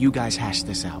and let you guys hash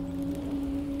this out?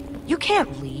 You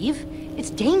can't leave. It's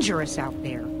dangerous out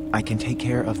there. I can take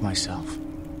care of myself.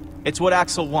 It's what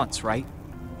Axel wants, right?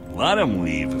 Let him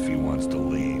leave if he wants to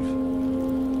leave.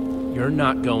 You're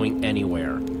not going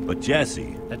anywhere. But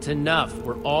Jesse... That's enough.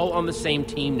 We're all on the same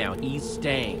team now. He's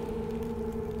staying.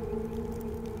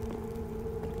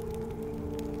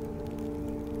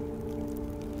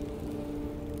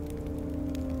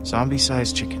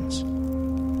 Zombie-sized chickens.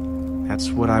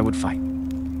 That's what I would fight.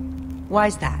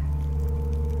 Why's that?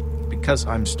 Because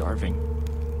I'm starving.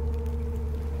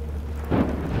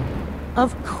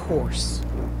 Of course.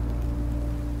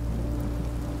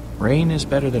 Rain is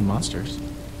better than monsters.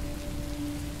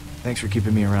 Thanks for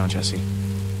keeping me around, Jesse.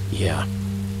 Yeah.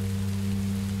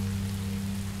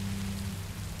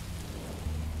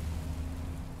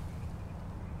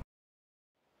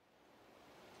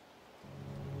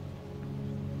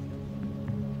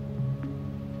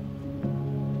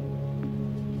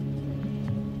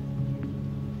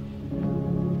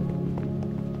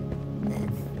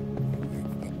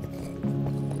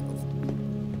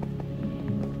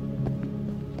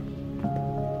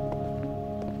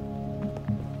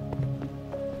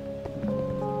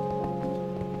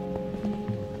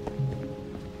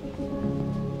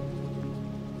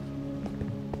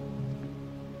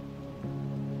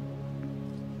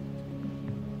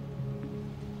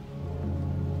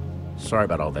 Sorry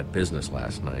about all that business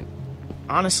last night.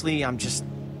 Honestly, I'm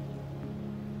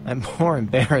more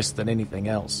embarrassed than anything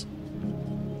else.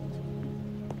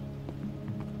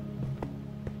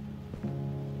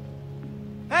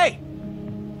 Hey!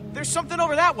 There's something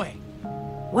over that way!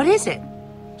 What is it?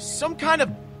 Some kind of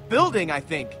building, I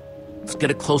think. Let's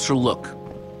get a closer look.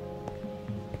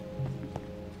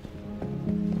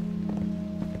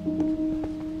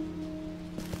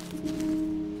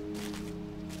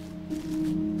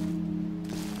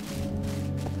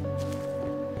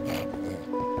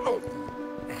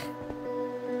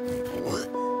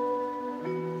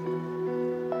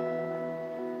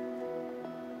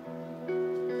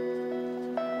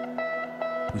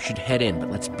 We should head in,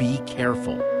 but let's be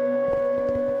careful.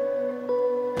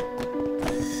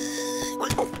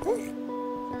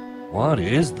 What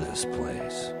is this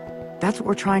place? That's what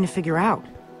we're trying to figure out.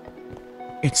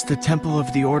 It's the Temple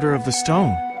of the Order of the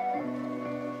Stone.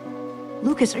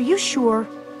 Lucas, are you sure?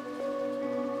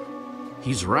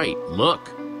 He's right. Look.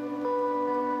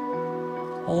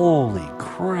 Holy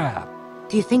crap.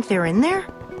 Do you think they're in there?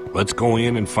 Let's go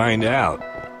in and find out.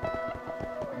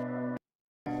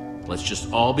 Let's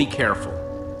just all be careful.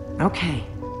 Okay.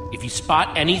 If you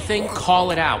spot anything,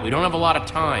 call it out. We don't have a lot of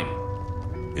time.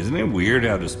 Isn't it weird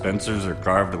how dispensers are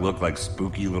carved to look like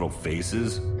spooky little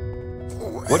faces?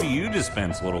 What do you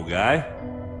dispense, little guy?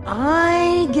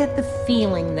 I get the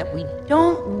feeling that we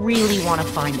don't really want to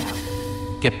find out.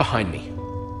 Get behind me.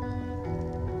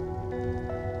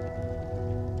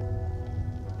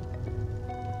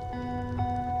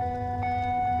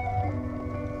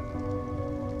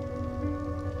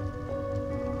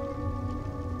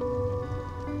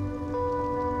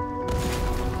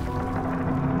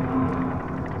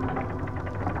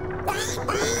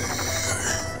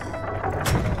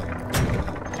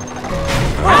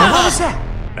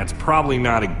 That's probably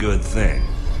not a good thing.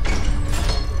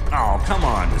 Oh, come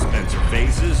on, dispenser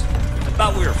faces. I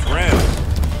thought we were friends.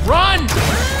 Run!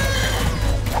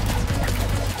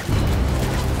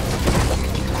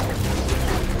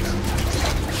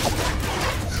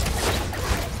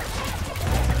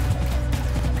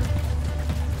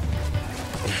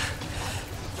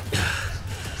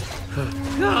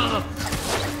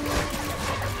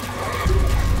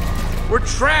 We're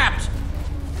trapped!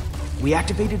 We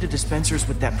activated the dispensers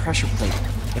with that pressure plate.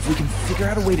 If we can figure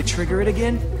out a way to trigger it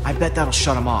again, I bet that'll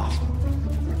shut them off.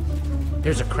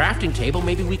 There's a crafting table.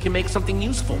 Maybe we can make something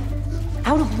useful.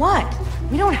 Out of what?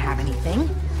 We don't have anything.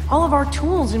 All of our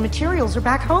tools and materials are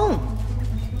back home.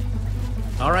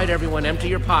 All right, everyone, empty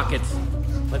your pockets.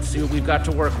 Let's see what we've got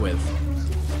to work with.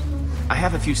 I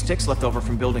have a few sticks left over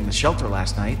from building the shelter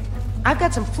last night. I've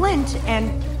got some flint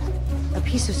and a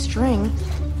piece of string.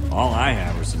 All I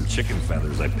have are some chicken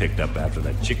feathers I picked up after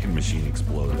that chicken machine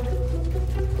exploded.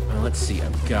 Let's see,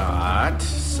 I've got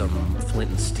some flint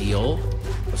and steel,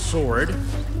 a sword,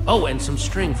 oh, and some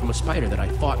string from a spider that I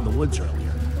fought in the woods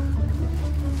earlier.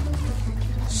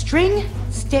 String,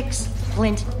 sticks,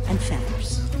 flint, and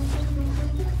feathers.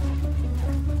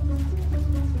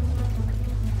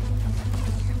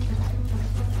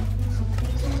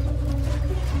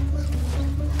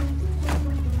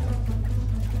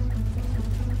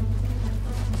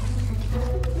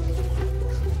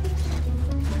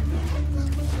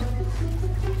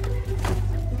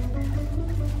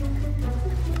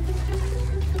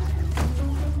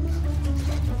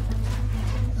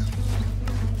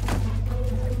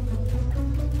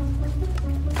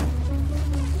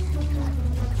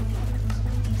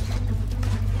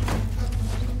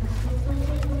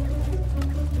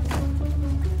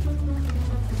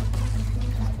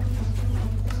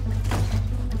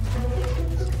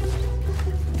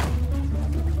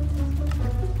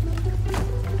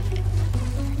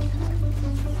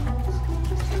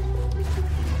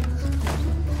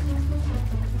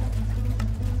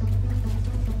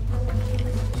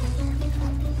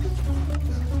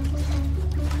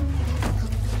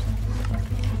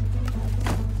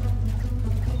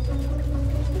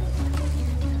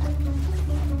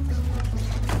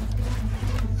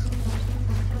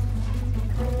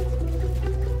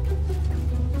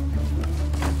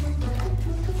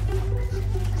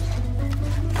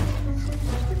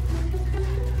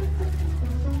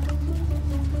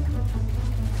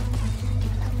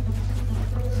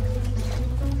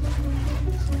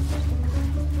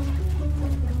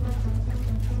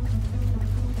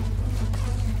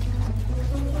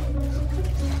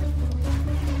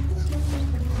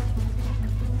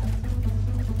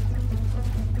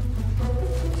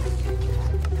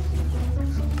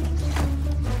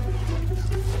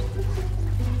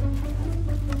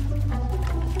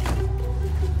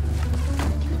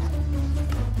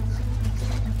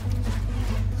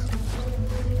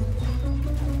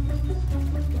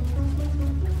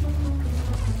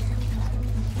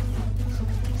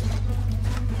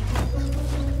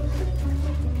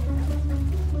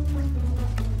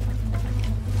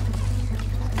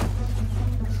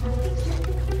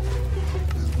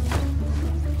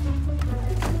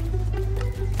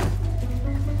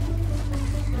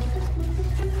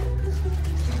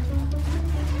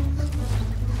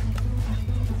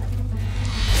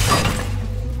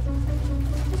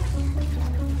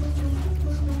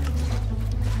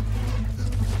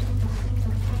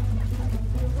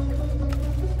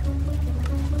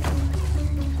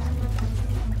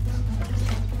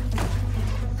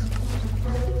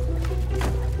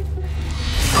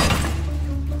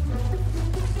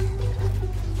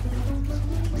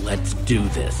 Let's do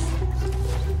this.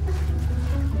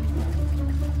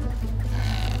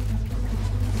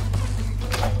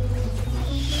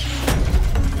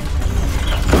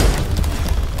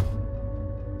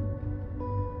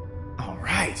 All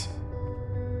right.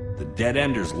 The Dead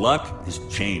Ender's luck is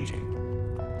changing.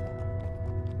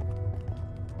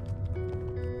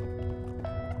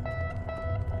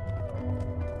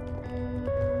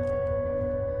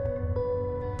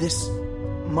 This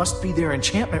must be their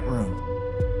enchantment room.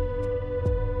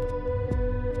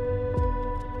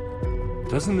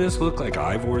 Doesn't this look like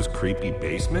Ivor's creepy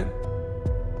basement?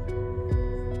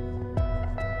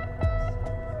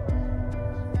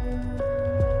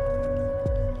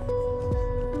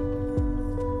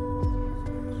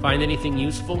 Find anything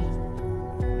useful?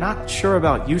 Not sure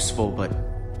about useful,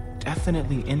 but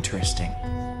definitely interesting.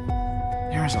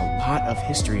 There is a lot of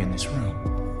history in this room.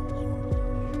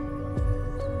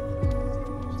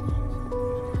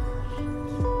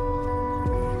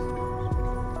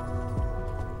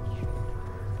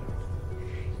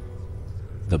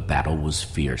 The battle was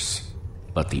fierce.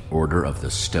 But the Order of the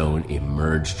Stone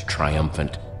emerged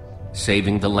triumphant,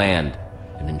 saving the land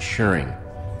and ensuring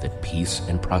that peace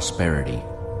and prosperity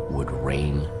would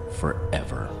reign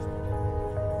forever.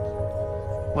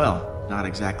 Well, not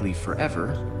exactly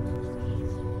forever.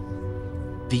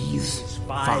 These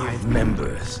 5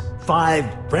 members,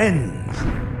 5 friends,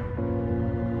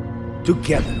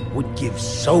 together would give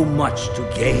so much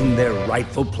to gain their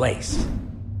rightful place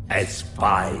as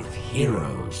 5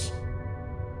 heroes.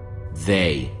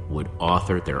 They would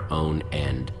author their own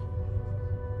end.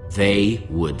 They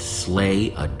would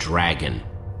slay a dragon.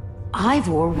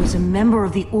 Ivor was a member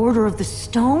of the Order of the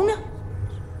Stone?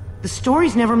 The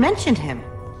stories never mentioned him.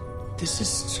 This is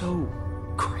so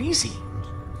crazy.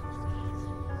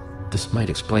 This might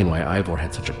explain why Ivor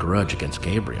had such a grudge against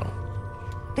Gabriel.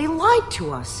 They lied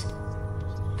to us.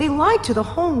 They lied to the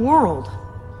whole world.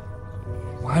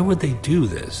 Why would they do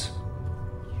this?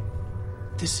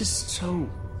 This is so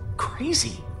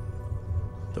crazy.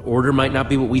 The Order might not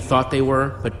be what we thought they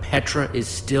were, but Petra is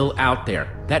still out there.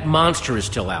 That monster is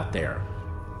still out there.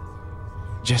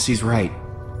 Jesse's right.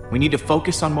 We need to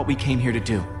focus on what we came here to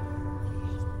do.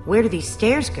 Where do these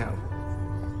stairs go?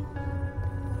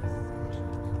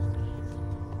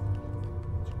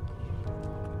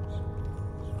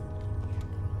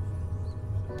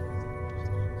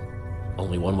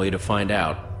 Only one way to find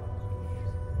out.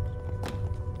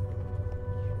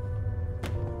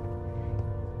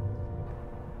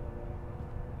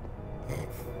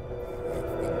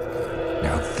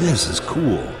 Now this is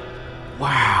cool.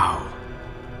 Wow.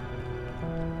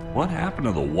 What happened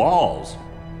to the walls?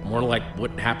 More like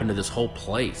what happened to this whole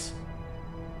place.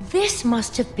 This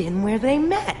must have been where they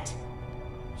met.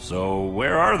 So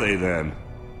where are they then?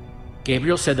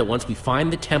 Gabriel said that once we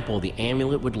find the temple, the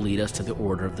amulet would lead us to the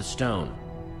Order of the Stone.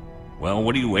 Well,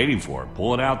 what are you waiting for?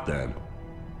 Pull it out then.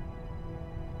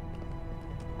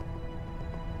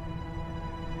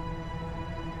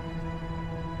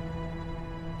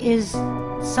 Is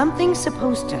something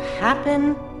supposed to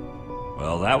happen?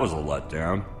 Well, that was a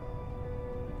letdown.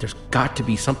 There's got to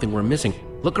be something we're missing.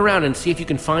 Look around and see if you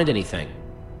can find anything.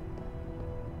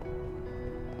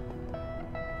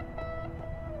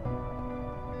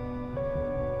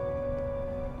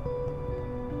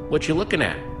 What you looking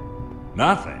at?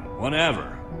 Nothing.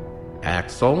 Whatever.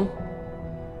 Axel?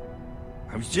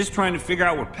 I was just trying to figure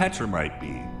out where Petra might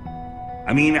be.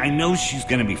 I mean, I know she's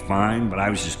gonna be fine, but I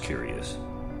was just curious.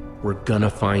 We're gonna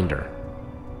find her.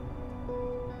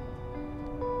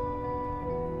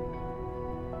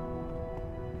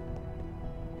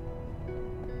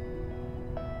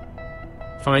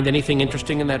 Find anything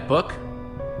interesting in that book?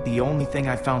 The only thing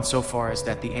I've found so far is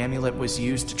that the amulet was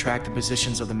used to track the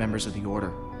positions of the members of the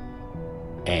Order.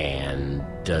 And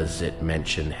does it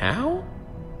mention how?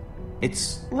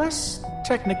 It's less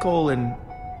technical and,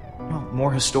 well,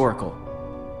 more historical.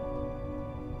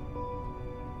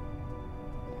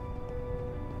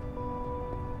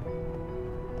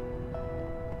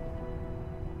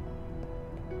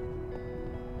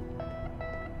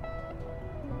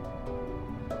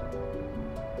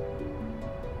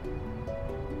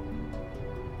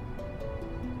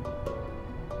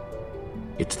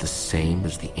 It's the same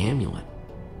as the amulet.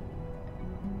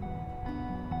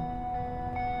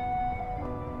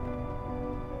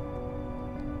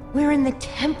 We're in the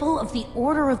Temple of the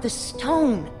Order of the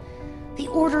Stone. The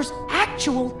Order's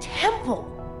actual temple.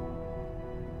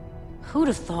 Who'd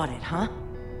have thought it, huh?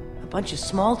 A bunch of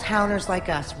small-towners like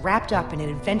us wrapped up in an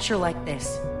adventure like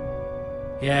this.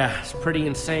 Yeah, it's pretty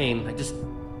insane. I just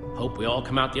hope we all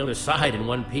come out the other side in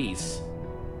one piece.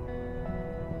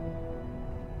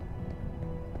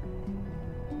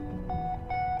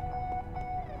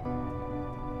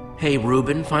 Hey,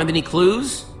 Reuben, find any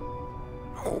clues?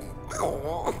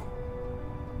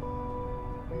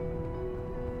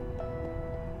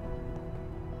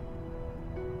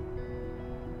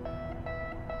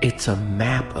 It's a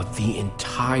map of the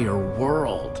entire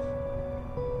world.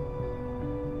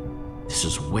 This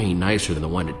is way nicer than the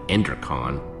one at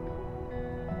Endercon.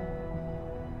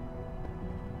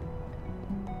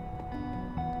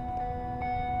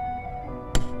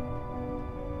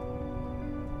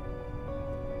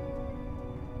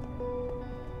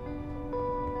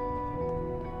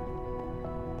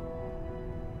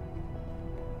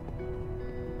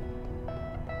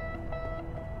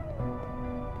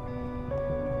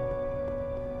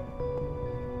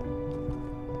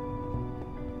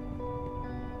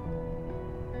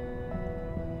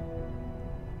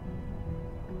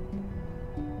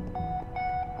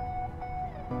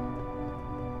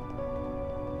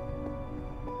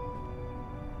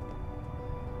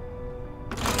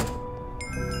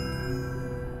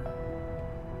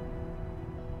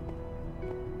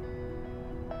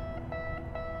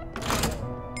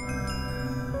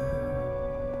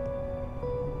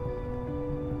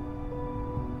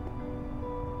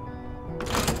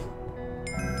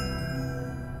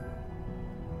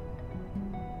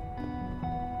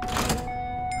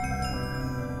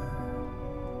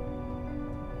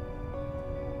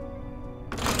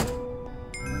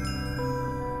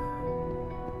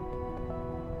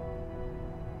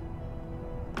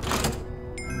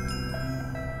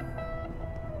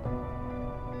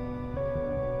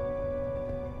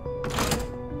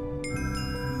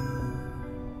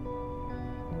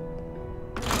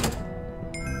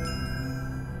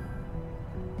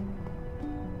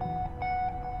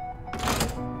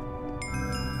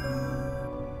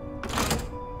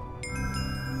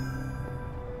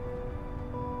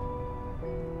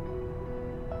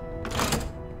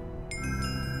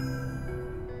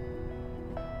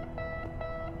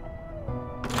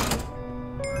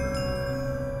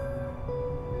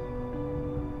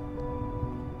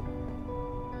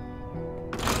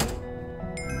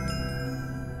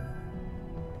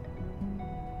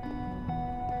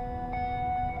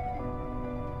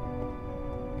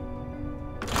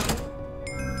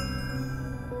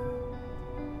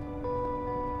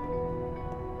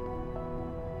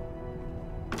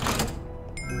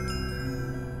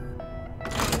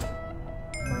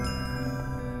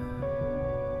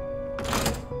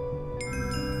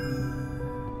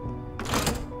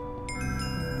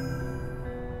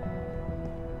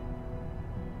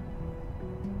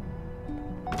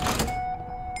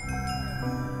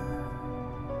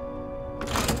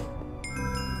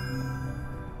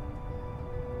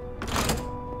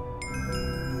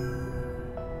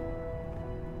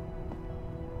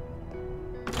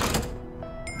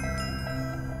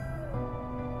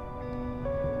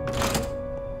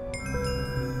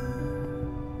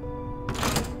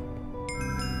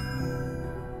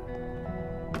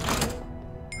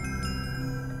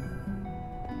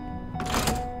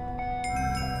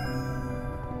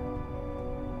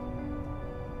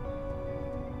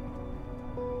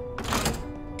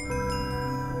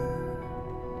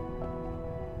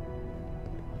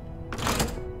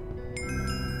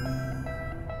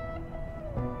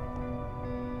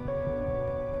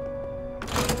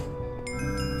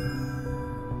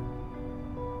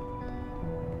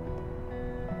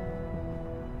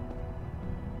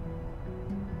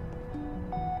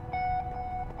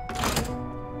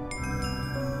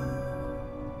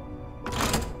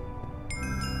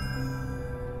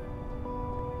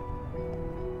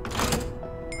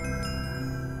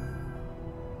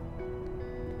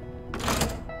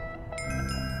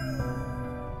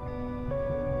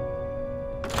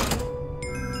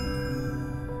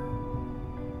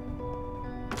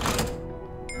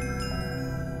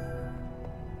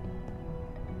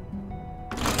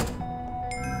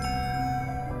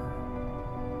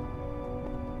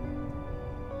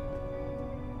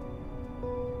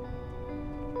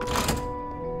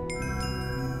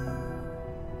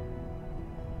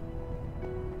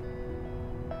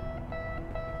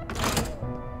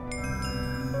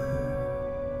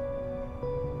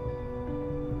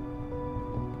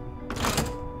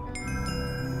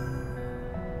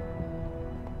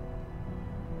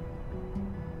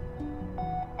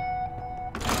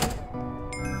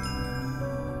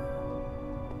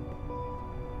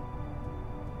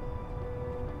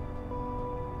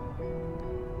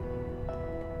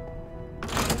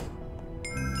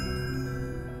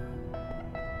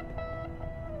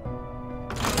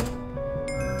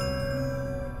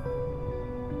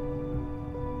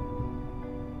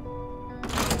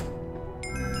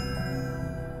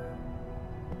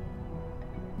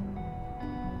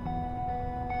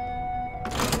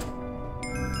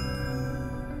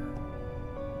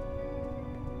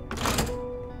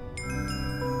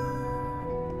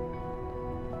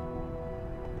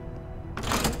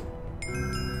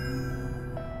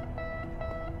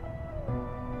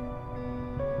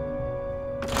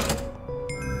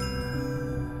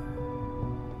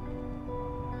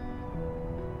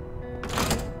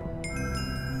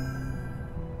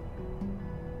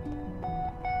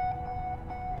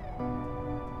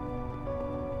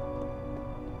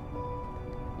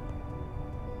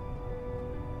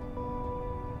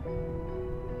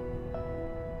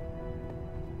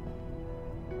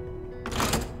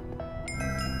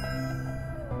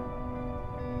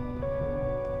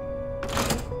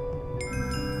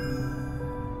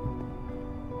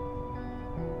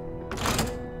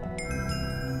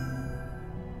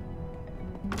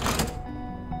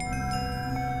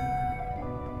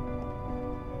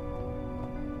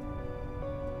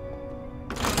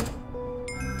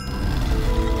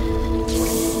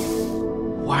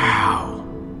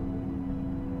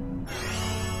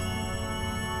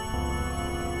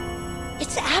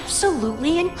 It's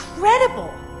absolutely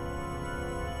incredible!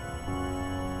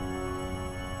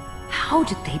 How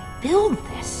did they build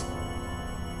this?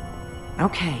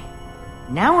 Okay,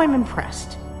 now I'm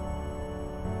impressed.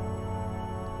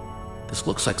 This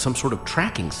looks like some sort of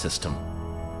tracking system.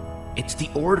 It's the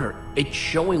Order. It's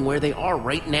showing where they are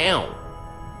right now.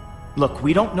 Look,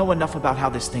 we don't know enough about how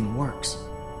this thing works.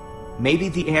 Maybe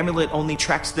the amulet only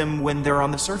tracks them when they're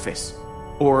on the surface.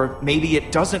 Or maybe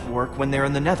it doesn't work when they're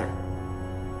in the Nether.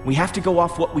 We have to go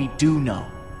off what we do know.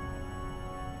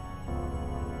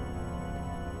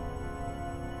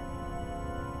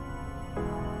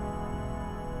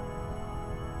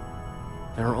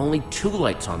 There are only 2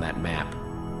 lights on that map.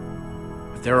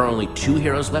 If there are only 2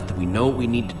 heroes left, then we know what we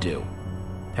need to do.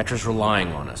 Petra's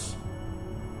relying on us.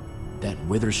 That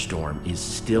Wither Storm is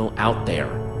still out there.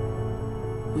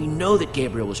 We know that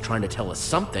Gabriel was trying to tell us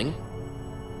something.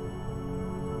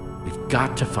 We've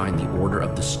got to find the Order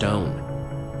of the Stone.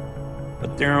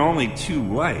 But there are only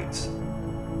 2 lights.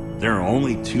 There are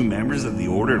only 2 members of the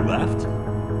Order left?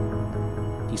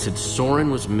 He said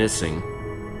Soren was missing.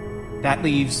 That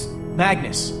leaves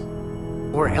Magnus.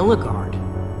 Or Ellegaard.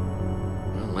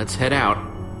 Well, let's head out.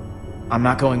 I'm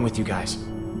not going with you guys.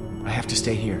 I have to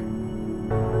stay here.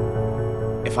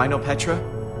 If I know Petra,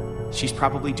 she's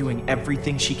probably doing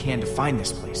everything she can to find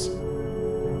this place.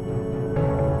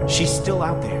 She's still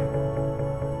out there.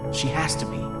 She has to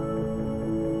be.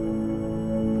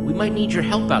 We might need your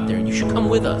help out there. You should come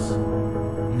with us.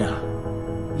 No.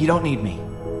 You don't need me.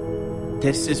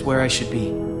 This is where I should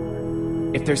be.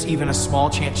 If there's even a small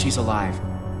chance she's alive,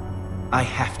 I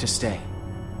have to stay.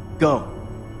 Go.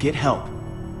 Get help.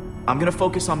 I'm gonna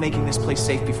focus on making this place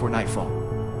safe before nightfall.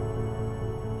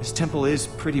 This temple is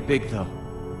pretty big, though.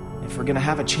 If we're gonna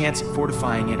have a chance at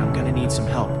fortifying it, I'm gonna need some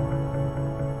help.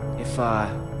 If,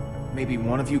 maybe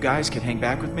one of you guys could hang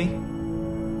back with me?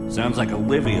 Sounds like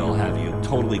Olivia will have you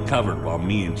totally covered while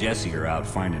me and Jesse are out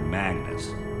finding Magnus.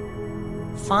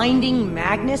 Finding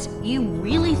Magnus? You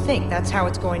really think that's how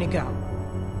it's going to go?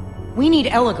 We need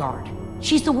Ellegaard.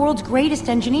 She's the world's greatest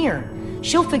engineer.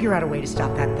 She'll figure out a way to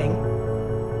stop that thing.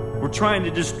 We're trying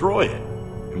to destroy it.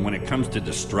 And when it comes to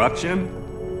destruction,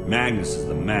 Magnus is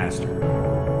the master.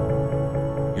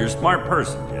 You're a smart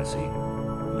person, Jesse.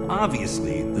 And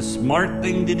obviously, the smart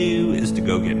thing to do is to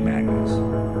go get Magnus.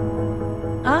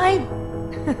 I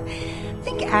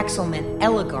think Axel meant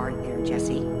Ellegaard there,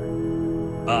 Jesse.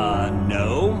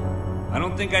 No. I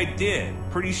don't think I did.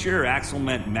 Pretty sure Axel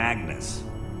meant Magnus.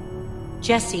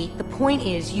 Jesse, the point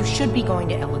is, you should be going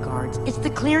to Ellegaard's. It's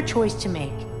the clear choice to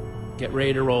make. Get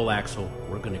ready to roll, Axel.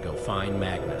 We're gonna go find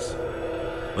Magnus.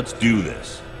 Let's do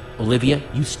this. Olivia,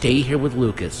 you stay here with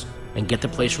Lucas and get the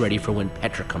place ready for when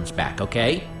Petra comes back,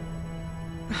 okay?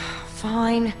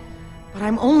 Fine, but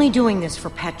I'm only doing this for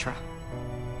Petra.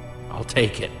 I'll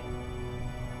take it.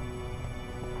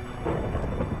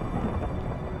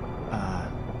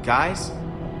 Guys?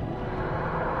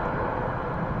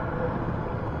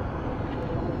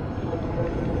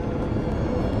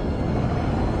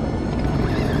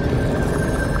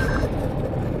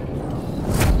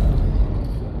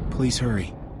 Please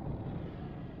hurry.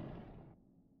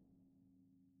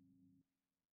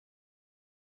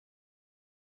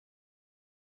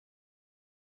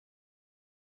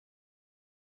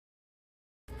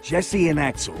 Jesse and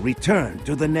Axel return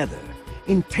to the Nether,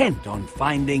 intent on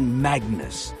finding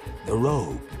Magnus, the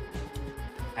rogue,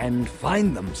 and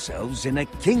find themselves in a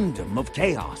kingdom of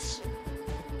chaos,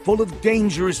 full of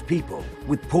dangerous people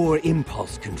with poor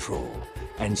impulse control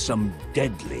and some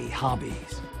deadly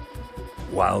hobbies.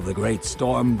 While the great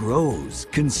storm grows,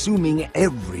 consuming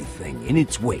everything in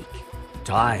its wake,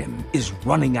 time is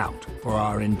running out for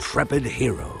our intrepid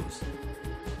heroes.